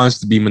desperately wants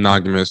to be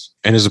monogamous,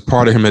 and there's a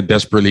part of him that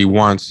desperately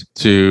wants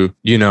to,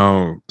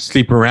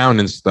 sleep around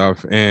and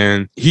stuff.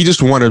 And he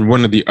just wanted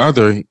one or the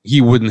other.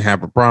 He wouldn't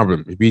have a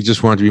problem. If he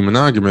just wanted to be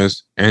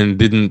monogamous and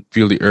didn't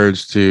feel the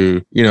urge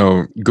to,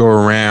 go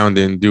around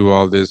and do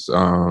all this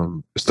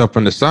stuff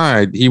on the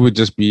side, he would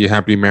just be a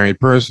happily married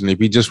person. If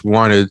he just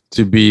wanted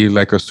to be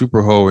like a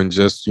super hoe and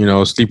just,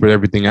 sleep with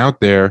everything out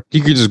there,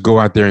 he could just go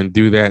out there and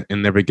do that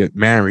and never get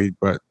married.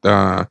 But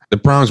the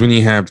problem is when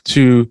you have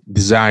two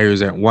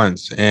desires at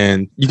once,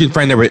 and you can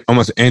find that with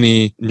almost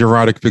any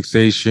neurotic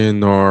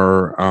fixation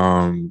or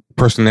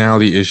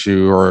personality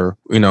issue or,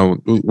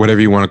 whatever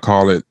you want to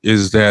call it,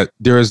 is that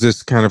there is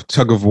this kind of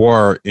tug of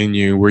war in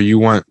you where you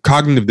want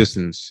cognitive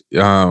dissonance,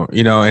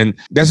 and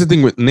that's the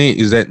thing with Nate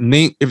is that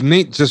if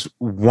Nate just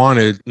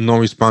wanted no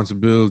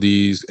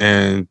responsibilities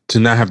and to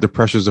not have the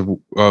pressures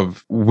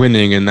of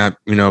winning and not,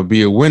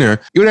 be a winner,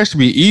 it would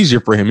actually be easier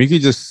for him. He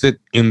could just sit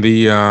in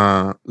the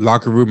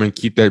locker room and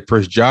keep that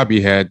first job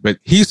he had. But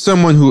he's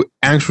someone who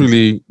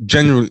actually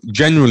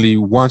genuinely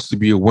wants to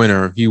be a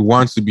winner. He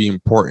wants to be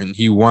important.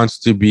 He wants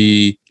to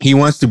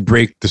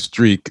break the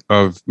streak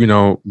of,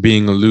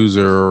 being a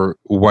loser or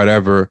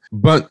whatever,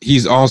 but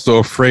he's also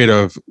afraid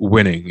of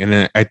winning.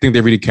 And I think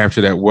they really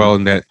captured that well,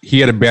 in that he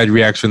had a bad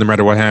reaction no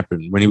matter what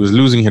happened. When he was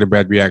losing, he had a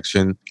bad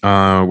reaction.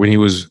 When he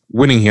was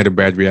winning, he had a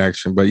bad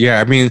reaction. But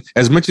yeah, I mean,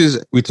 as much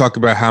as we talk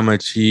about how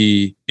much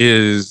he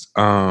is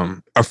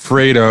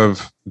afraid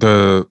of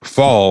the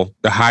fall,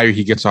 the higher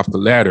he gets off the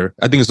ladder,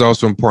 I think it's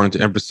also important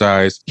to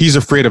emphasize he's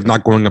afraid of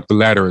not going up the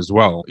ladder as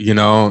well,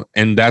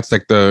 and that's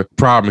like the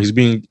problem.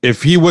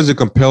 If he wasn't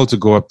compelled to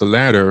go up the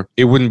ladder,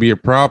 it wouldn't be a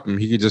problem.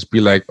 He could just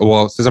be like,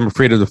 well, since I'm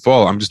afraid of the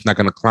fall, I'm just not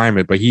going to climb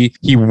it. But he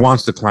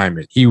wants to climb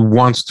it. He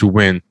wants to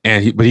win.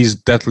 But he's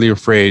deathly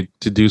afraid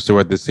to do so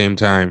at the same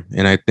time.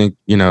 And I think,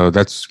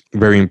 that's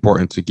very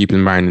important to keep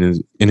in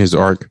mind in his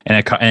arc. And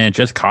it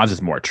just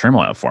causes more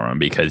turmoil for him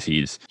because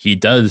he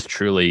does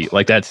truly,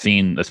 like that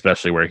scene,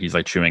 especially where he's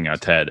like chewing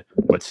out Ted.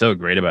 What's so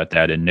great about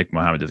that, and Nick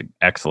Mohammed does an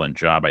excellent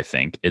job, I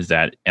think, is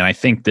that, and I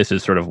think this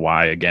is sort of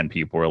why, again,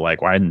 people were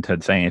like, why didn't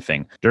Ted say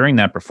anything? During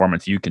that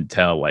performance, you can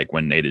tell, like,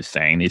 when Nate is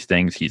saying these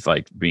things, he's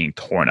like being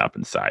torn up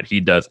inside.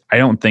 I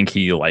don't think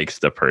he likes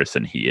the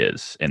person he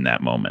is in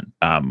that moment.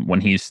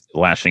 When he's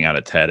lashing out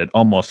at Ted, it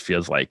almost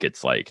feels like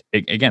it's like,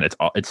 again,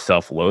 it's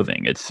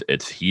self-loathing.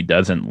 It's he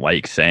doesn't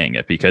like saying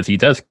it because he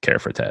does care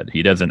for Ted.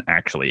 He doesn't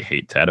actually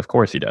hate Ted. Of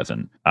course he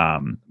doesn't.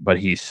 But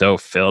he's so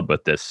filled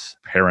with this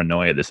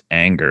paranoia, this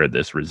anger,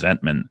 this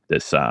resentment,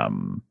 this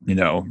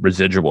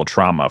residual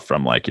trauma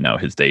from, like,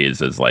 his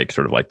days as like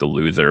sort of like the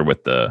loser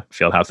with the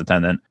field house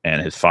attendant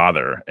and his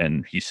father,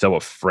 and he's so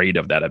afraid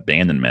of that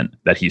abandonment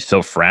that he's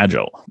so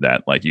fragile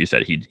that, like you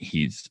said,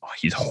 he's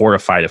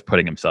horrified of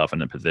putting himself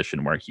in a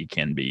position where he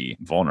can be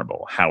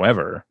vulnerable.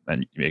 However,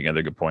 and you make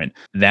another good point,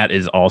 that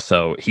is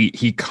also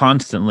he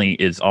constantly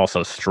is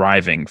also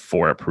striving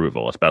for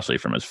approval, especially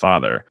from his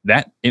father.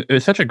 That it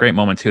was such a great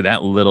moment too,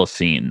 that little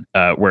scene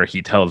where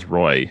he tells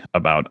Roy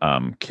about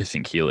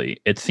kissing Keeley.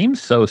 It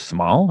seems so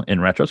small in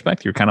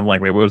retrospect. You're kind of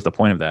like, wait, what was the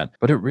point of that?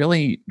 But it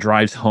really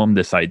drives home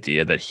this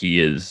idea that he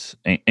is,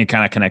 and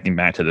kind of connecting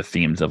back to the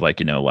themes of, like,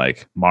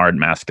 like marred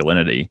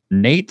masculinity.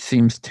 Nate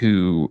seems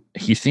to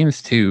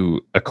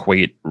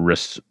equate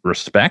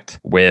respect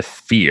with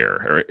fear,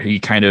 or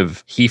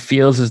he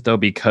feels as though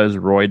because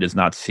Roy does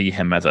not see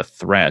him as a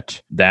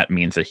threat, that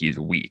means that he's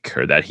weak,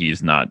 or that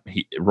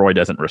Roy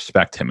doesn't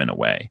respect him in a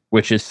way,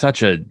 which is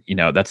such a,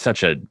 that's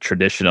such a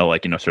traditional,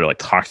 like, sort of like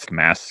toxic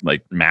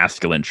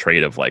masculine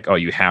trait of like, oh,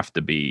 you have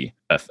to be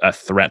a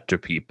threat to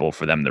people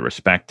for them to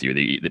respect you.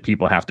 The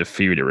people have to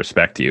fear to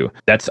respect you.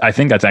 I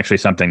think that's actually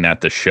something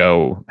that the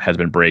show has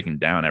been breaking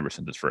down ever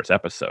since its first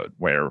episode,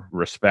 where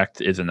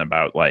respect isn't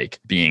about like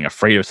being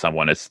afraid of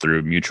someone. It's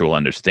through mutual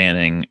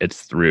understanding.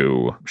 It's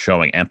through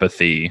showing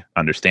empathy,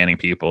 understanding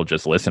people,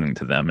 just listening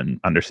to them and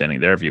understanding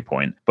their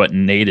viewpoint. But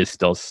Nate is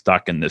still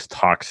stuck in this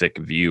toxic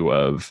view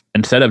of,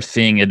 instead of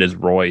seeing it as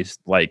Roy's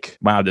like,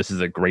 wow, this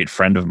is a great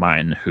friend of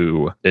mine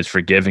who is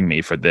forgiving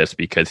me for this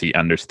because he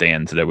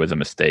understands that it was a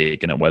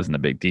mistake and it wasn't a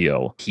big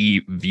deal.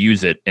 He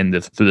views it in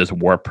this through this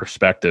warped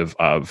perspective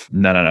of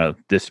no,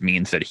 this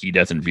means that he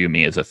doesn't view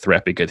me as a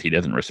threat because he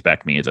doesn't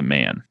respect me as a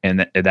man.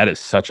 And that is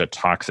such a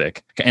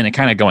toxic, and it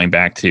kind of going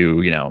back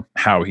to,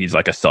 how he's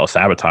like a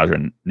self-sabotager,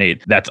 and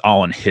Nate, that's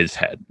all in his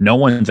head. No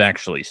one's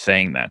actually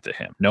saying that to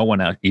him. No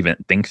one even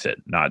thinks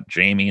it. Not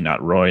Jamie,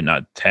 not Roy,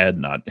 not Ted,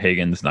 not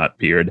Higgins, not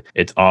Beard.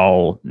 It's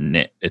all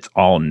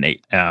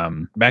Nate.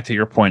 Back to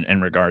your point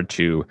in regard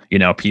to,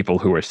 people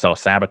who are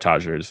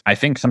self-sabotagers. I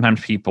think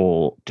sometimes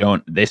people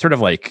they sort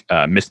of like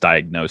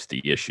misdiagnose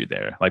the issue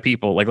there. Like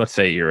people, like let's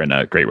say you're in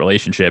a great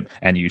relationship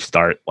and you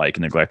start like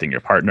neglecting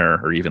your partner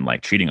or even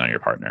like cheating on your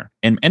partner.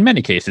 In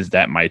many cases,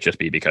 that might just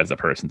be because the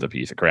person's a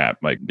piece of crap,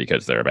 like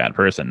because they're a bad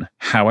person.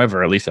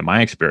 However, at least in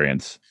my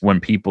experience, when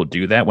people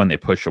do that, when they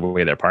push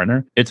away their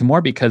partner, it's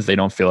more because they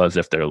don't feel as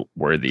if they're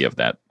worthy of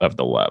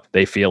the love.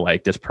 They feel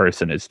like this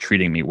person is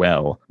treating me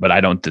well, but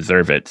I don't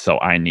deserve it, so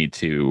I need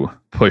to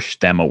push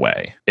them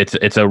away.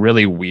 It's a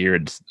really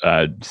weird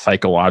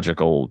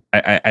psychological.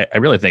 I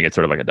really think it's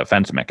sort of like a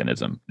defense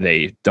mechanism.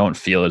 They don't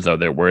feel as though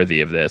they're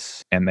worthy of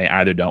this, and they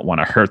either don't want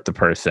to hurt the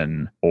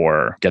person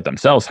or get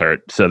themselves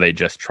hurt, so they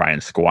just try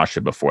and squash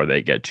it before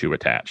they get too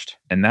attached.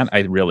 And that I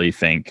really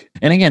think,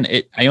 and again,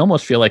 I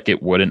almost feel like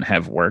it wouldn't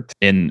have worked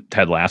in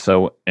Ted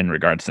Lasso in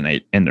regard to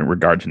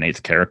Nate's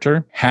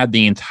character, had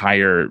the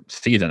entire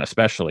season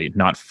especially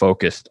not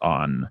focused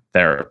on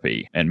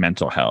therapy and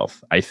mental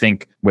health. I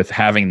think with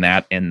having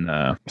that in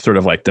the sort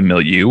of like the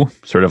milieu,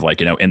 sort of like,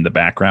 in the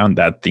background,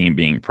 that theme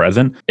being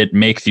present, it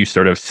makes you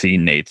sort of see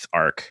Nate's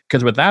arc.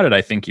 Because without it,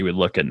 I think you would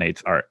look at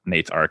Nate's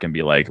arc and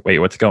be like, wait,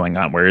 what's going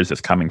on? Where is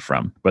this coming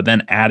from? But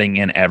then adding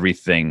in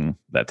everything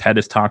that Ted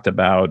has talked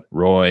about,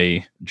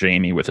 Roy,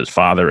 Jamie with his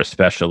father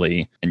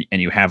especially, and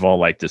you have all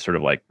like this sort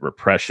of like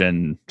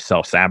repression,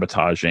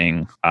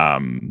 self-sabotaging,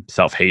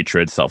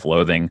 self-hatred,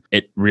 self-loathing.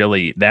 It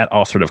really, that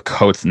all sort of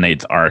coats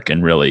Nate's arc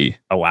and really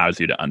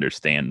allows you to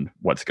understand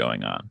what's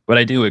going on. But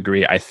I do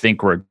agree. I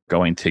think we're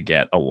going to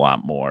get a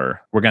lot more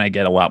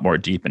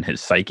deep in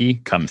his psyche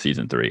come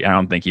season 3. I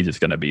don't think he's just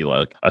going to be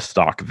like a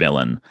stock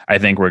villain. I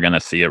think we're going to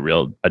see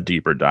a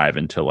deeper dive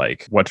into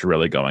like what's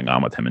really going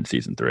on with him in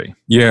season 3.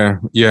 Yeah.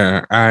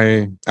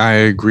 I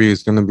agree.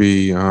 It's gonna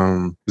be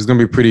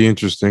pretty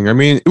interesting. I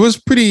mean, it was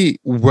pretty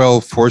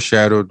well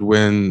foreshadowed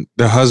when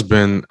the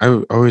husband,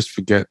 I always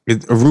forget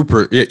it,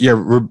 Rupert.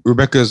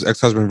 Rebecca's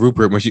ex-husband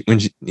Rupert, when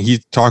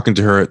he's talking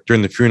to her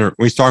during the funeral,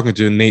 when he's talking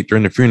to Nate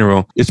during the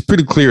funeral, it's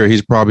pretty clear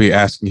he's probably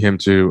asking him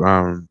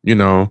to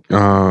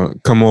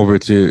come over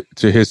to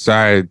his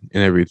side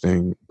and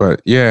everything.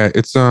 But yeah,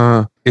 it's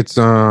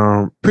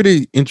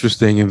pretty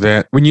interesting in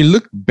that when you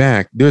look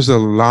back, there's a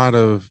lot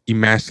of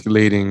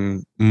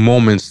emasculating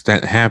moments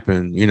that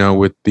happen,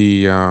 with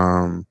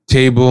the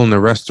table in the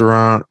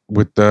restaurant,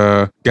 with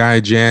the guy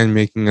Jan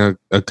making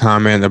a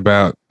comment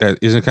about that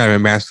isn't kind of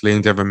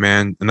emasculating to have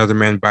another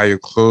man buy your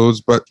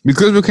clothes. But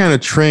because we're kind of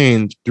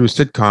trained through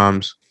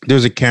sitcoms,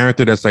 there's a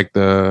character that's like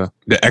the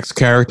ex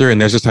character, and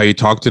that's just how you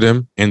talk to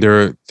them. And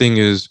their thing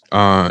is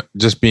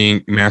just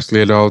being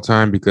emasculated all the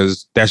time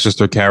because that's just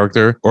their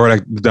character. Or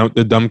like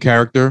the dumb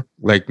character,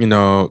 like,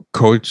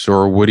 Coach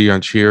or Woody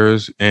on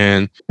Cheers.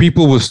 And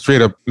people will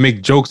straight up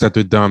make jokes that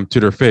they're dumb to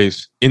their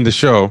face in the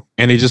show,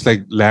 and they just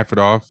like laugh it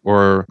off,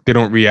 or they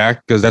don't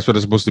react because that's what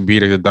it's supposed to be,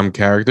 like the dumb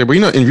character. But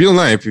in real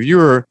life, if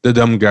you're the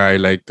dumb guy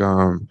like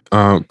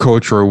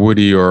Coach or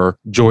Woody or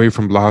Joey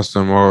from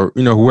Blossom, or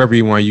whoever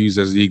you want to use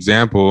as the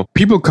example,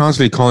 people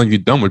constantly calling you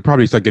dumb would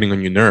probably start getting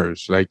on your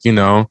nerves. Like,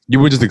 you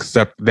would just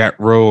accept that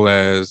role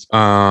as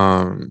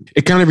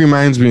it kind of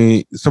reminds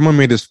me, someone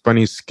made this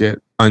funny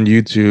skit on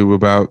YouTube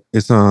about,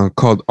 it's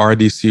called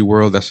RDC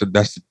World. That's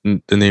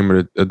the name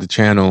of the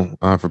channel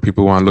for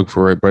people who want to look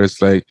for it. But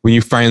it's like when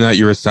you find out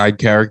you're a side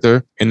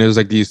character, and there's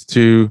like these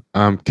two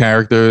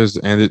characters,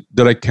 and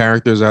they're like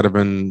characters out of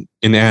an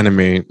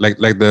anime. Like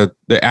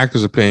the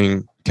actors are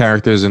playing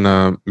characters in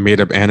a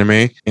made-up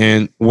anime,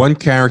 and one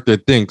character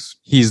thinks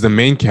he's the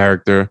main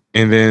character,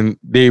 and then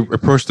they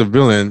approach the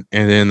villain,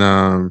 and then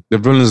the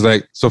villain's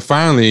like, so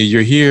finally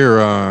you're here,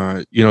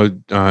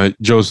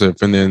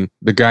 Joseph. And then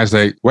the guy's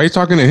like, why are you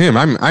talking to him?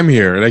 I'm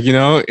here, like,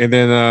 and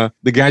then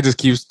the guy just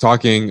keeps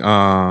talking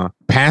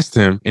past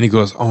him, and he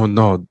goes, oh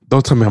no,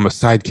 don't tell me I'm a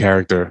side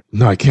character.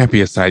 No, I can't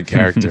be a side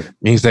character.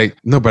 And he's like,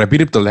 no, but I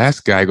beat up the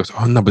last guy. He goes,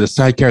 oh no, but the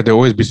side character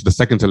always beats the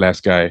second to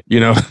last guy.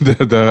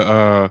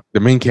 The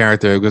main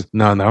character goes,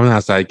 no, I'm not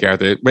a side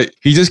character. But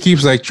he just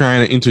keeps like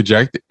trying to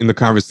interject in the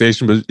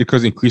conversation, but it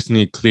becomes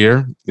increasingly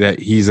clear that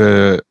he's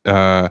a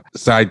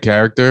side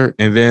character.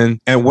 And then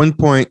at one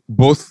point,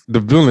 both the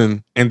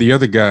villain and the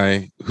other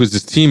guy, who's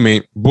his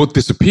teammate, both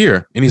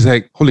disappear. And he's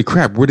like, holy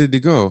crap, where did they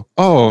go?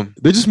 Oh,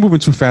 they're just moving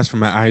too fast for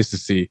my eyes to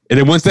see. And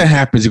then once that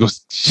happens, he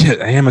goes, shit,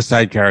 I am a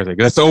side character.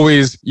 That's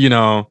always, you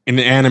know, in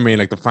the anime,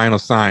 like the final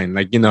sign.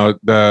 Like, you know,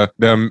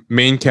 the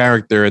main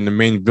character and the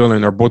main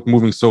villain are both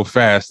moving so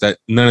fast that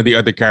none of the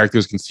other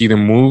characters can see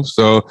them move.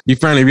 So he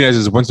finally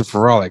realizes once and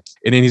for all, like,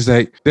 and then he's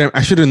like, damn,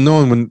 I should have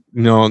known when,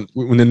 you know,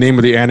 when the name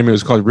of the anime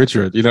was called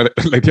Richard, you know,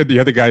 like the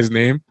other guy's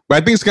name. But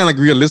I think it's kind of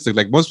like realistic.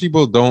 Like most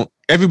people don't,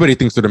 everybody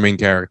thinks they're the main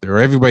character, or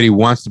everybody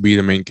wants to be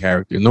the main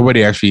character.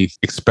 Nobody actually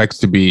expects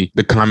to be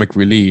the comic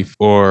relief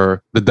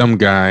or the dumb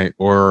guy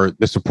or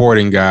the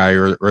supporting guy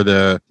or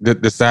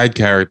the side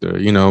character,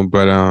 you know,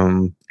 but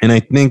and I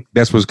think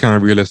that's what's kind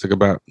of realistic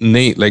about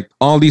Nate. Like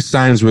all these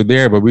signs were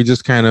there, but we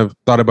just kind of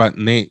thought about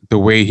Nate the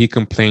way he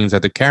complains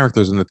that the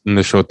characters in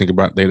the show think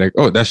about Nate. Like,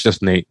 oh, that's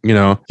just Nate. You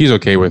know, he's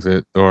okay with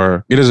it.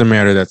 Or it doesn't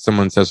matter that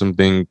someone says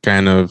something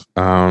kind of,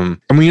 and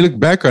when you look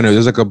back on it,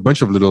 there's like a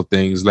bunch of little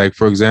things. Like,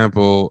 for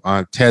example,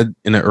 Ted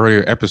in an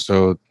earlier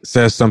episode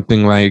says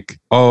something like,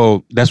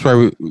 oh, that's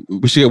why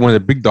we should get one of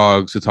the big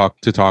dogs to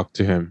talk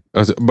to him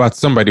about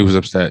somebody who's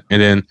upset. And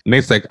then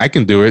Nate's like, I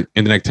can do it.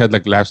 And then like Ted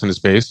like laughs in his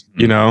face,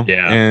 you know?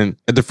 Yeah. And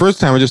at the first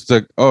time, I just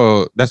like,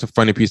 oh, that's a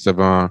funny piece of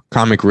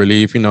comic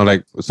relief, you know,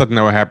 like something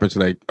that would happen to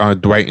like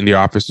Dwight in the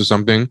office or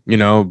something, you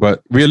know.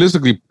 But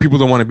realistically, people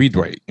don't want to be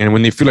Dwight. And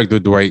when they feel like they're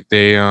Dwight,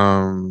 they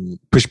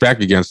push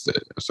back against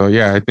it. So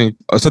yeah, I think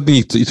something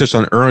you touched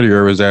on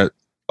earlier is that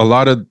a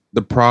lot of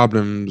the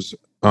problems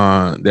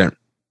that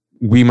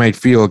we might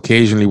feel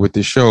occasionally with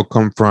this show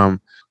come from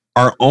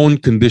our own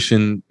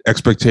conditioned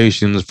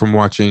expectations from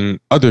watching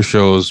other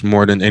shows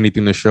more than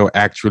anything the show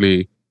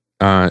actually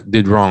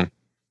did wrong.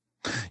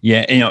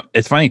 Yeah, you know,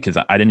 it's funny because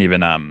I didn't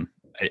even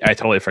I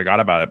totally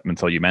forgot about it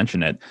until you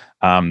mentioned it.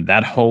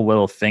 That whole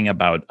little thing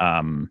about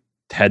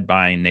Ted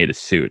buying Nate a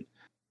suit,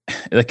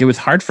 like it was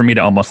hard for me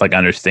to almost like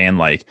understand,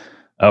 like,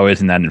 oh,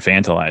 isn't that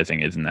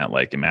infantilizing? Isn't that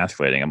like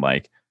emasculating? I'm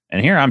like,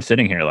 and here I'm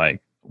sitting here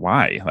like,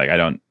 why? Like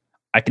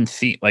I can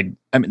see, like,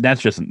 I mean,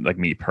 that's just like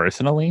me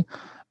personally,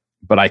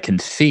 but I can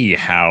see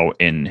how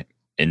in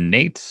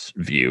Nate's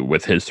view,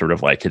 with his sort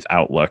of like his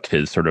outlook,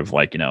 his sort of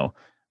like, you know,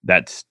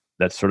 that's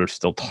sort of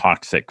still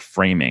toxic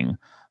framing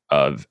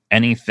of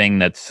anything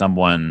that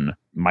someone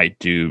might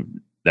do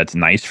that's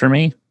nice for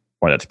me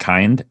or that's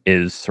kind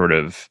is sort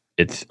of,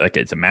 it's like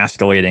it's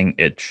emasculating.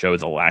 It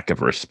shows a lack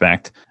of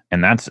respect,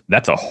 and that's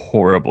a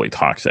horribly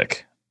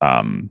toxic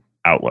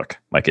outlook.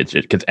 Like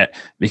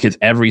because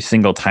every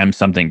single time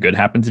something good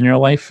happens in your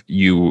life,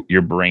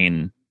 your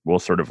brain will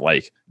sort of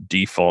like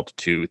default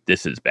to,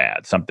 this is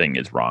bad, something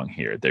is wrong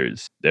here, there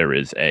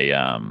is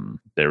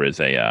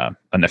a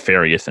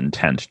nefarious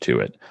intent to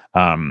it,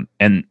 and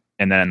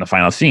then in the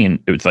final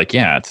scene it was like,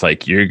 yeah, it's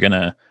like you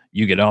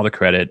get all the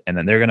credit and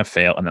then they're gonna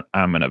fail and then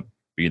I'm gonna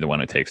be the one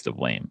who takes the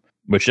blame,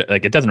 which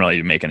like it doesn't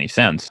really make any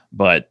sense.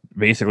 But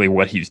basically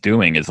what he's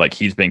doing is like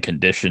he's been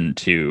conditioned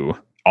to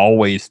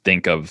always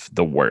think of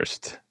the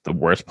worst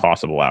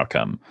possible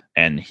outcome.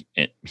 And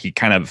he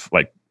kind of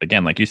like,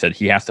 again, like you said,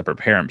 he has to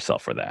prepare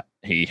himself for that.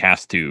 He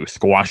has to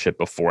squash it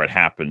before it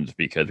happens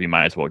because we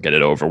might as well get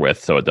it over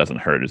with so it doesn't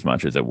hurt as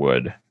much as it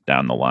would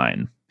down the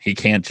line. He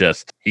can't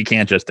just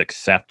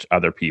accept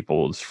other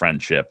people's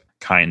friendship,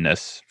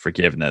 kindness,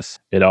 forgiveness.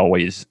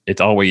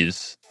 It's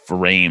always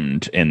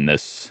framed in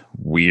this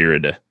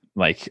weird,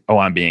 like, oh,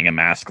 I'm being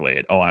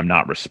emasculated. Oh, I'm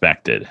not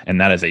respected. And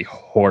that is a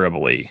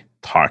horribly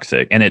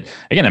toxic. And it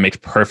makes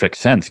perfect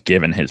sense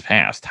given his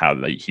past, how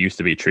he used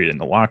to be treated in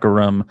the locker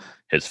room,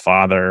 his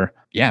father.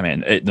 Yeah,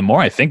 man, the more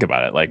I think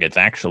about it, like, it's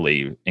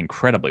actually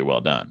incredibly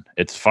well done.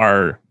 It's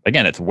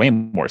it's way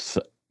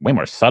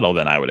more subtle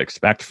than I would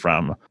expect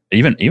from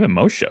even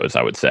most shows,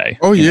 I would say.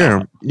 Oh,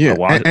 yeah. Yeah.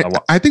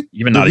 I think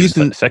even not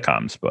even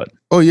sitcoms, but.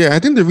 Oh, yeah. I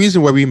think the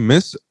reason why we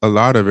miss a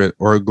lot of it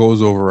or it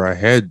goes over our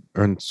head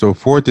and so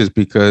forth is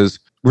because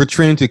we're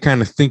trained to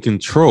kind of think in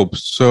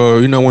tropes. So,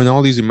 you know, when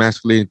all these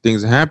emasculating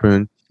things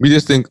happen, we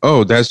just think,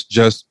 oh, that's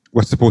just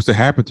what's supposed to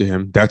happen to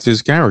him. That's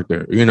his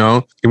character, you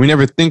know? And we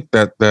never think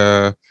that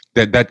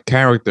that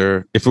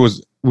character,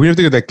 we never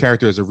think of that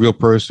character as a real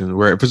person,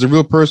 where if it's a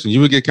real person, you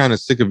would get kind of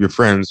sick of your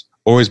friends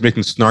always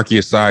making snarky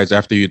asides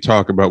after you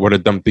talk about what a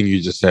dumb thing you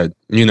just said,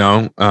 you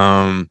know?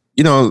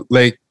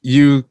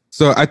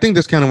 So I think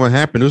that's kind of what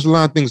happened. There's a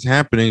lot of things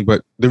happening,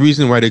 but the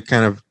reason why they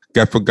kind of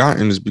got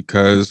forgotten is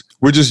because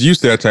we're just used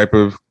to that type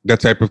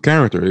of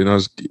character. You know,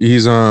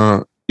 he's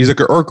like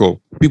an Urkel.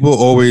 People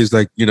always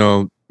like, you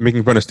know,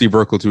 making fun of Steve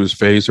Urkel to his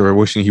face or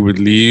wishing he would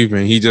leave,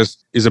 and he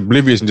just is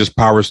oblivious and just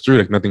powers through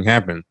like nothing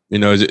happened. You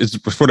know, it's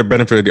for the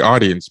benefit of the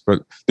audience,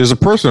 but there's a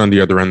person on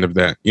the other end of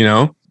that. You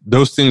know,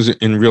 those things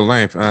in real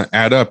life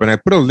add up. And I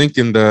put a link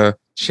in the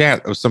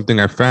chat of something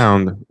I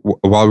found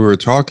while we were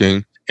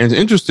talking, and it's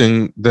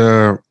interesting.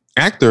 The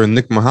actor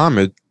Nick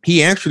Mohammed,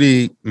 he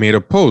actually made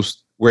a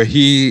post where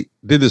he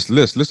did this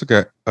list. Let's look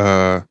at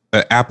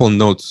Apple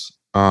Notes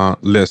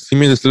list. He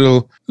made this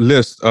little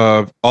list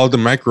of all the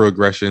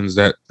microaggressions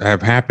that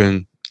have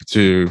happened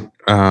to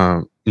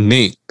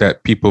Nate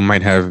that people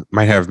might have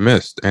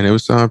missed, and it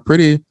was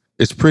pretty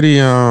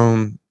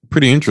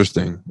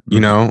interesting, you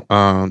know.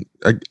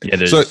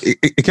 So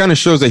it kind of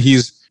shows that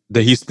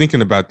he's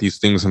thinking about these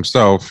things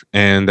himself,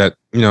 and that,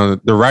 you know,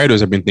 the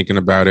writers have been thinking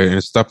about it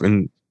and stuff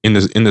in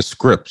the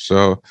script.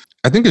 So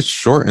I think it's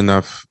short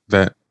enough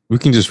that we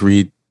can just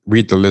read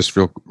the list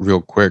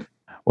real quick.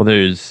 Well,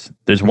 there's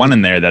one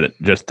in there that,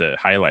 just to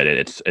highlight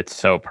it, it's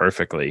so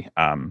perfectly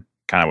kind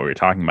of what we were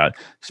talking about.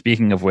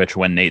 Speaking of which,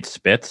 when Nate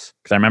spits,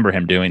 because I remember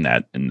him doing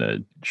that in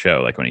the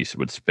show, like when he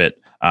would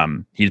spit,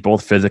 he's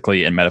both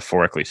physically and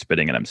metaphorically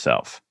spitting at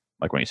himself.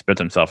 Like when he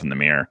spits himself in the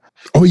mirror.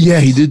 Oh yeah,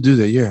 he did do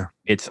that. Yeah,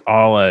 it's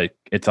all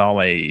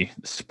a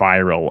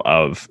spiral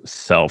of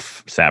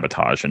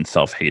self-sabotage and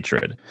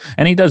self-hatred.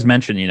 And he does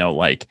mention, you know,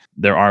 like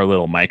there are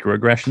little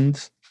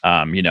microaggressions.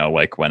 You know,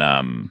 like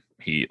when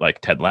he, like,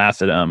 Ted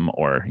laughs at him,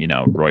 or, you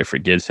know, Roy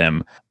forgives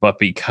him. But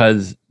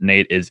because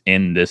Nate is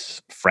in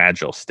this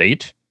fragile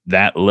state,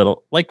 that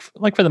little, like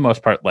for the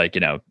most part, like,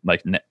 you know,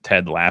 like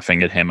Ted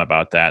laughing at him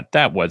about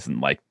that wasn't,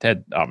 like,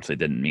 Ted obviously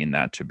didn't mean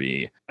that to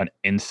be an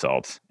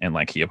insult, and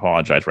like he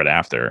apologized right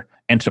after.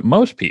 And to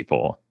most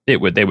people, they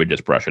would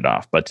just brush it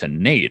off. But to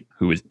Nate,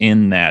 who is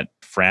in that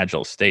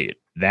fragile state,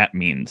 that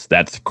means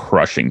that's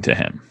crushing to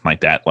him.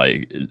 Like that,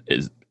 like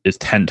is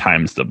 10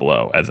 times the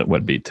blow as it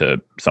would be to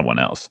someone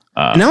else.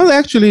 And I'll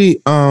actually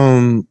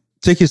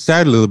take his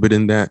side a little bit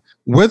in that,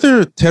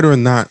 whether Ted or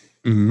not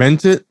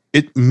meant it,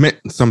 it meant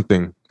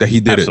something that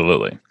he did.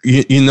 Absolutely.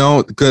 You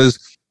know,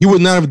 because he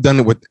would not have done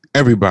it with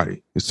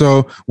everybody.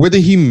 So whether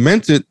he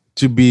meant it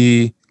to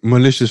be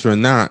malicious or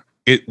not,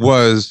 it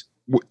was,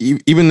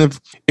 even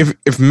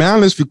if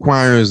malice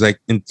requires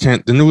like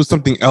intent, then it was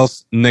something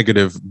else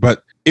negative,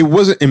 but it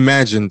wasn't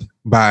imagined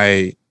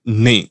by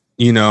Nate.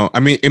 You know, I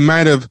mean, it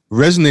might have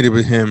resonated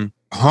with him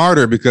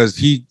harder because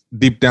he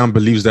deep down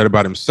believes that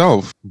about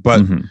himself,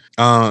 but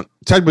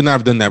Ted would not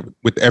have done that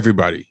with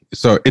everybody.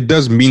 So it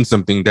does mean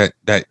something that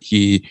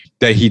he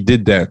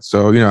did that.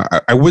 So, you know,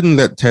 I wouldn't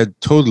let Ted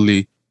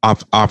totally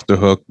off the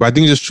hook, but I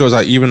think it just shows how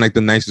even like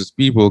the nicest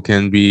people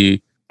can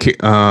be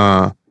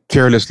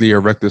carelessly or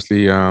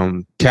recklessly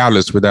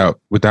callous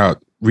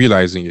without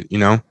realizing it, you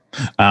know?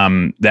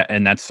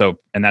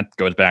 That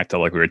goes back to,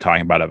 like, we were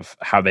talking about, of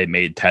how they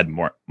made Ted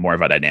more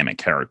of a dynamic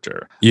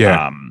character.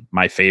 Yeah.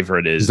 My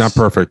favorite is, he's not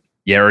perfect.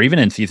 Yeah, or even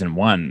in season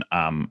 1,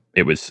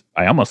 it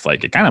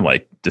kind of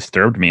like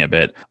disturbed me a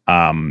bit.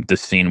 The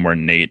scene where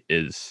Nate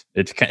it's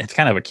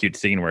kind of a cute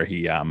scene where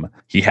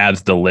he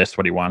has the list,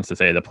 what he wants to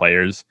say to the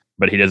players,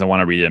 but he doesn't want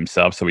to read it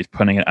himself, so he's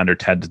putting it under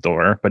Ted's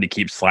door, but he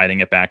keeps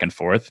sliding it back and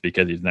forth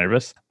because he's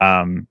nervous.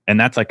 And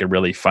that's like a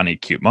really funny,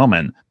 cute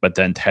moment. But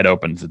then Ted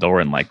opens the door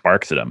and like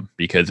barks at him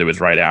because it was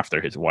right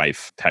after his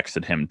wife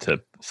texted him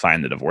to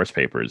sign the divorce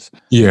papers.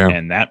 Yeah.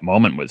 And that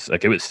moment was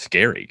like, it was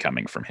scary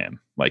coming from him,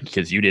 like,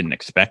 because you didn't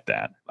expect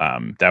that.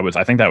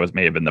 I think that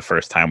may have been the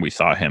first time we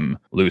saw him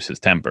lose his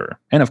temper.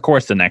 And of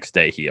course, the next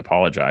day he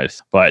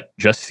apologized. But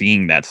just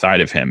seeing that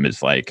side of him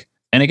is like,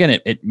 and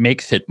again, it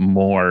makes it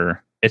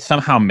more. It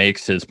somehow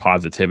makes his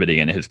positivity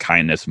and his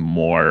kindness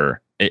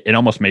more. It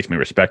almost makes me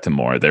respect him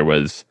more.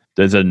 There's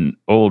an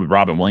old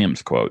Robin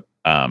Williams quote.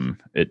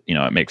 It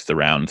makes the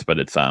rounds, but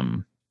it's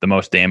the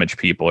most damaged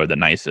people are the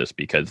nicest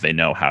because they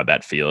know how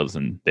that feels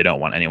and they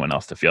don't want anyone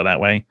else to feel that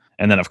way.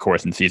 And then, of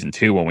course, in season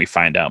 2, when we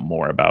find out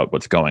more about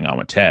what's going on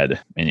with Ted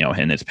and, you know,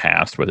 in his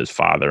past with his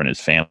father and his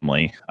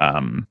family,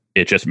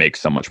 it just makes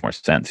so much more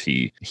sense.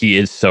 He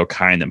is so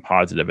kind and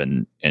positive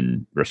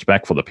and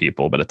respectful to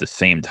people, but at the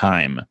same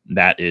time,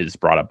 that is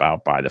brought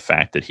about by the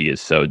fact that he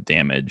is so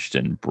damaged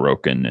and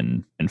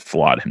broken and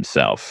flawed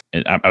himself.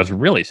 And I was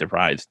really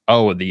surprised.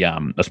 Oh,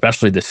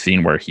 especially the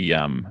scene where he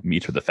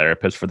meets with the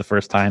therapist for the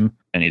first time,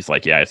 and he's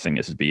like, "Yeah, I think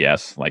this is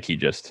BS." Like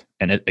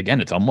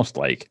it's almost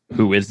like,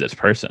 who is this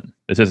person?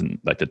 This isn't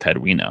like the Ted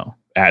we know.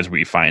 As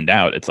we find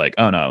out, it's like,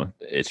 oh no,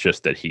 it's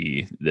just that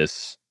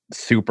this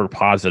super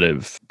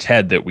positive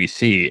Ted that we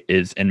see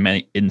is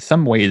in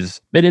some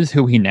ways it is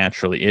who he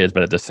naturally is,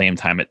 but at the same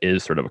time it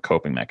is sort of a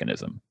coping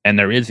mechanism. And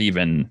there is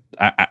even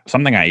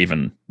something I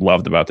even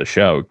loved about the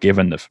show,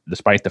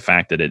 despite the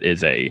fact that it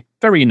is a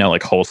very, you know,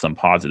 like wholesome,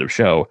 positive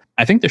show.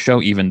 I think the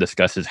show even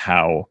discusses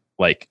how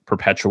like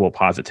perpetual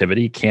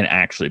positivity can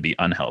actually be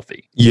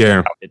unhealthy.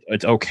 Yeah,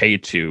 it's okay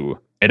to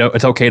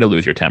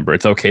lose your temper.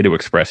 It's okay to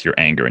express your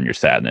anger and your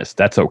sadness.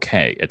 That's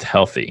okay. It's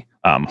healthy.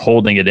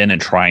 Holding it in and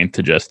trying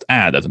to just,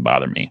 doesn't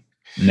bother me.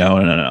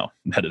 No.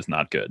 That is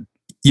not good.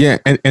 Yeah.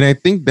 And I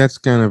think that's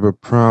kind of a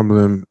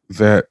problem,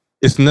 that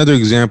it's another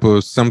example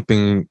of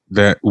something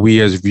that we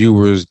as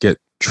viewers get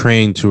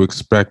trained to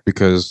expect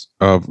because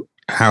of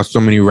how so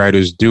many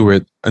writers do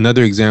it.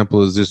 Another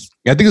example is this.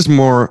 I think it's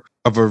more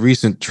of a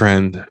recent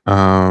trend,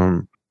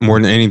 more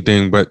than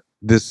anything, but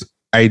this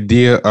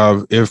idea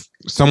of if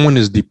someone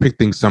is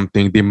depicting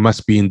something, they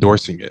must be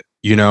endorsing it,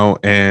 you know?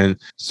 And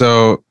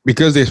so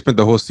because they spent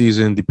the whole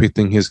season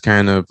depicting his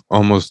kind of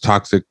almost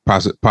toxic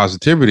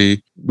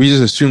positivity, we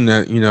just assume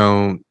that, you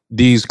know,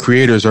 these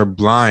creators are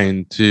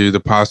blind to the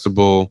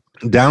possible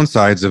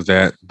downsides of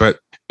that. But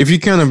if you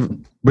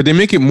but they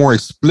make it more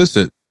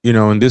explicit,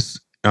 in this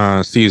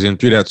season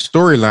through that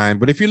storyline.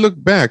 But if you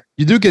look back,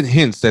 you do get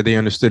hints that they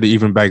understood it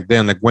even back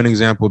then. Like one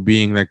example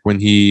being like when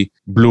he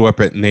blew up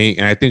at Nate.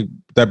 And I think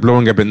that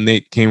blowing up at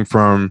Nate came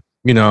from,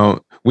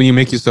 when you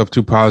make yourself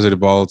too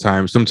positive all the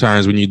time,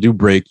 sometimes when you do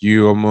break,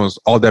 you almost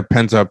all that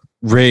pent up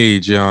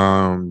rage,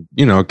 kind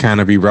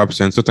of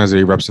erupts, and sometimes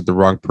it erupts at the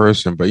wrong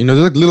person. But, there's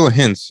like little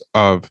hints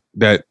of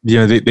that,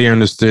 they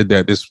understood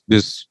that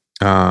this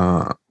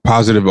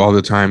positive all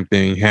the time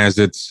thing has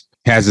its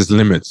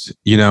limits,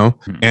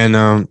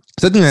 and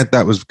something that I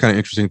thought was kind of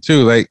interesting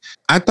too. Like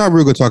I thought we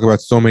were going to talk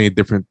about so many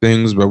different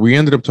things, but we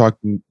ended up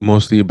talking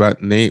mostly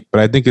about Nate. But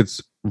I think it's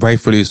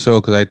rightfully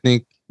so, because I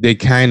think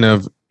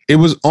it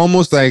was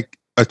almost like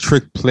a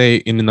trick play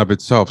in and of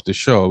itself. The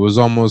show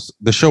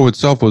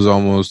itself was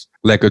almost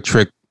like a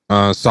trick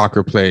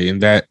soccer play, in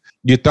that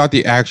you thought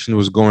the action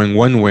was going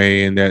one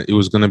way and that it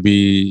was going to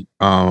be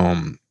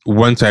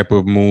one type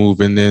of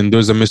move, and then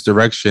there's a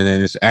misdirection,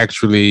 and it's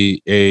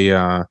actually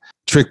a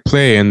trick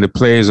play, and the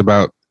play is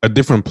about a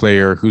different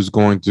player who's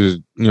going to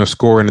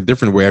score in a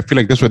different way. I feel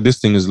like that's what this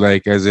thing is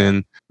like, as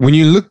in when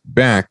you look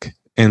back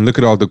and look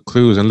at all the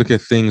clues and look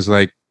at things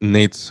like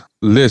Nate's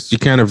list, you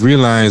kind of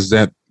realize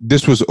that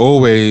this was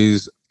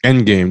always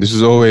Endgame. This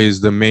is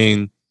always the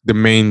main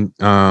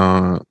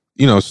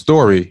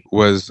story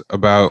was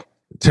about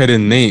Ted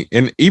and Nate.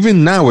 And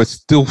even now it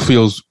still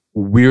feels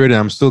weird, and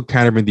I'm still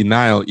kind of in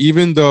denial,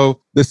 even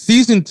though the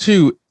season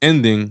 2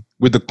 ending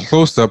with the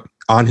close-up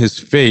on his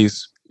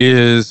face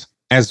is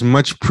as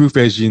much proof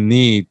as you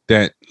need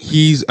that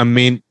he's a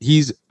main,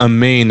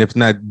 if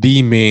not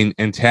the main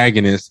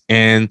antagonist.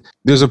 And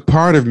there's a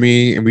part of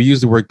me, and we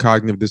used the word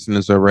cognitive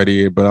dissonance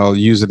already, but I'll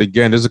use it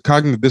again. There's a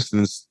cognitive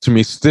dissonance to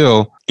me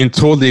still in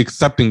totally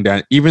accepting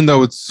that, even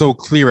though it's so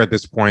clear at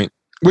this point,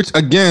 which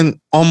again,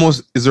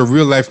 almost is a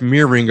real life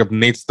mirroring of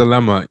Nate's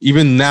dilemma.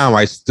 Even now,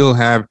 I still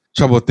have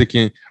trouble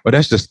thinking, oh,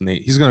 that's just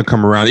Nate. He's going to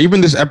come around.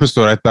 Even this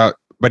episode, I thought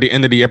by the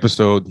end of the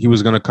episode, he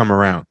was going to come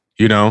around,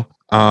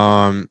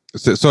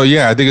 So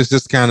yeah, I think it's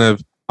just kind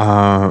of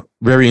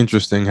very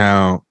interesting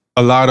how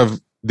a lot of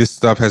this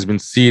stuff has been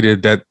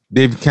seeded, that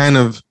they've kind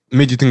of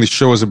made you think the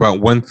show is about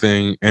one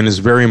thing and is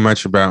very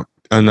much about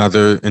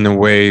another in a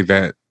way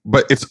that,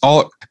 but it's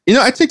all,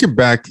 I take it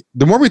back.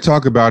 The more we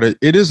talk about it,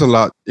 it is a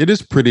lot. It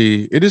is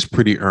pretty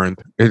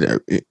earned.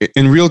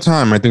 In real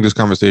time, I think this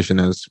conversation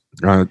has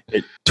turned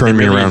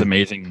me around.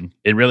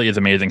 It really is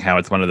amazing how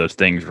it's one of those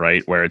things,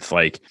 right? Where it's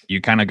like, you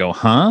kind of go,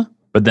 huh?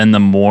 But then the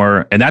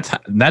more, and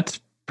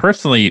that's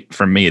personally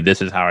for me,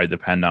 this is how I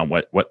depend on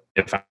what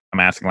if I'm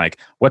asking like,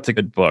 what's a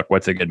good book?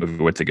 What's a good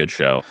movie? What's a good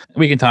show?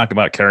 We can talk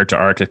about character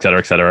arcs, et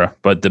cetera.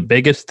 But the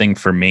biggest thing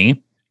for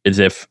me is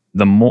if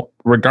the more,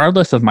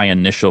 regardless of my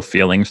initial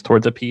feelings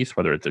towards a piece,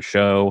 whether it's a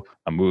show,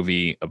 a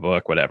movie, a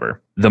book, whatever,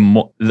 the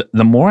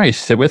more I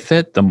sit with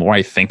it, the more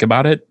I think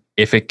about it.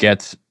 If it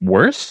gets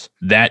worse,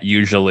 that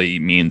usually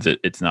means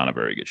it's not a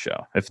very good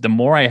show. If the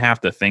more I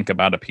have to think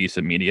about a piece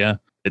of media,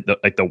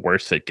 the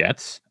worse it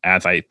gets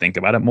as I think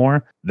about it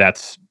more,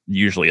 that's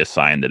usually a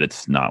sign that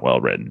it's not well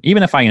written.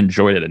 Even if I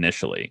enjoyed it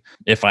initially,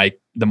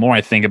 the more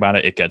I think about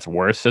it, it gets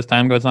worse as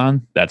time goes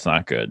on, that's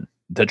not good.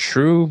 The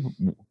true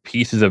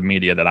pieces of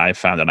media that I've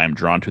found that I'm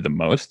drawn to the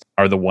most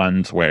are the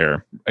ones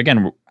where,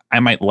 again,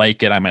 I might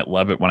like it, I might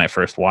love it when I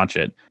first watch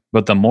it,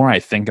 but the more I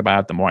think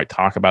about it, the more I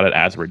talk about it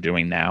as we're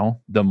doing now,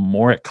 the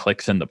more it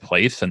clicks into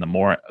place and the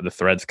more the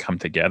threads come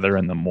together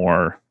and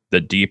the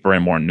deeper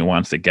and more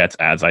nuanced it gets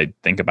as I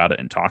think about it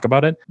and talk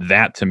about it.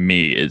 That to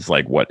me is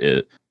like what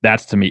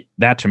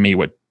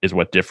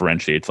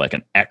differentiates like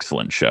an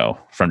excellent show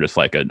from just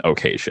like an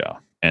okay show.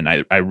 And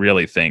I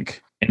really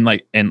think, and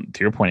to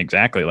your point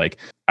exactly, like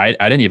I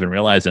didn't even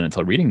realize it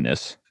until reading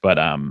this, but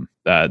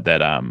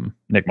that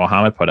Nick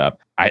Mohammed put up,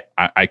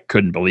 I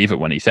couldn't believe it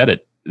when he said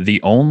it.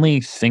 The only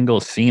single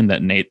scene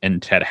that Nate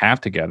and Ted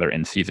have together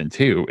in season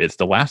 2 is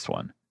the last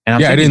one.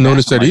 And I didn't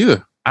notice that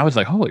either. I was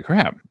like, holy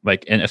crap.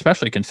 Like, and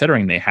especially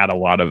considering they had a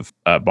lot of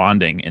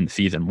bonding in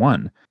season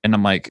 1. And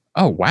I'm like,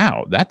 oh,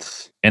 wow,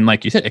 and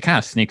like you said, it kind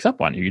of sneaks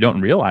up on you. You don't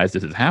realize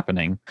this is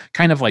happening.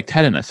 Kind of like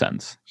Ted in a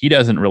sense. He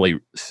doesn't really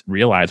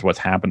realize what's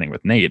happening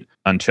with Nate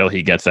until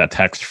he gets that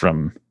text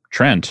from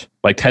Trent.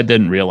 Like Ted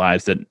didn't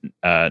realize that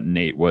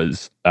Nate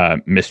was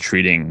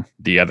mistreating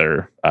the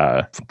other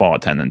football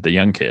attendant, the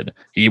young kid.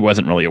 He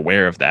wasn't really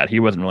aware of that. He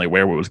wasn't really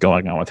aware what was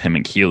going on with him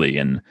and Keeley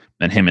and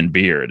him and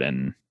Beard.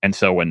 And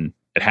so when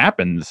it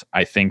happens,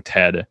 I think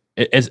Ted,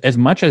 as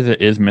much as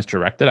it is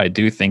misdirected, I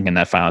do think in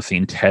that final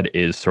scene, Ted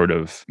is sort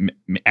of,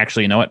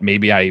 actually, you know what?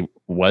 Maybe I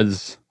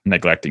was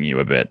neglecting you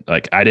a bit.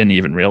 Like, I didn't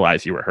even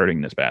realize you were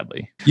hurting this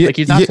badly. Yeah, like,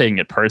 he's not taking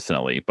it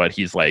personally, but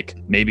he's like,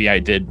 maybe I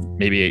did,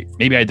 maybe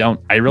I don't.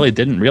 I really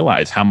didn't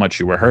realize how much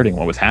you were hurting,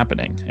 what was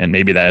happening. And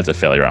maybe that is a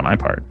failure on my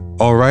part.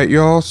 All right,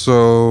 y'all.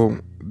 So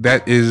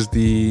that is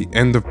the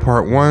end of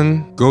part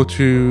 1. Go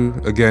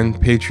to, again,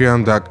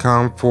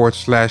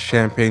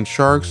 patreon.com/champagne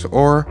sharks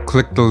or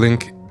click the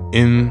link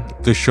in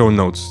the show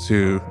notes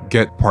to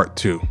get part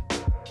 2.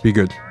 Be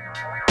good.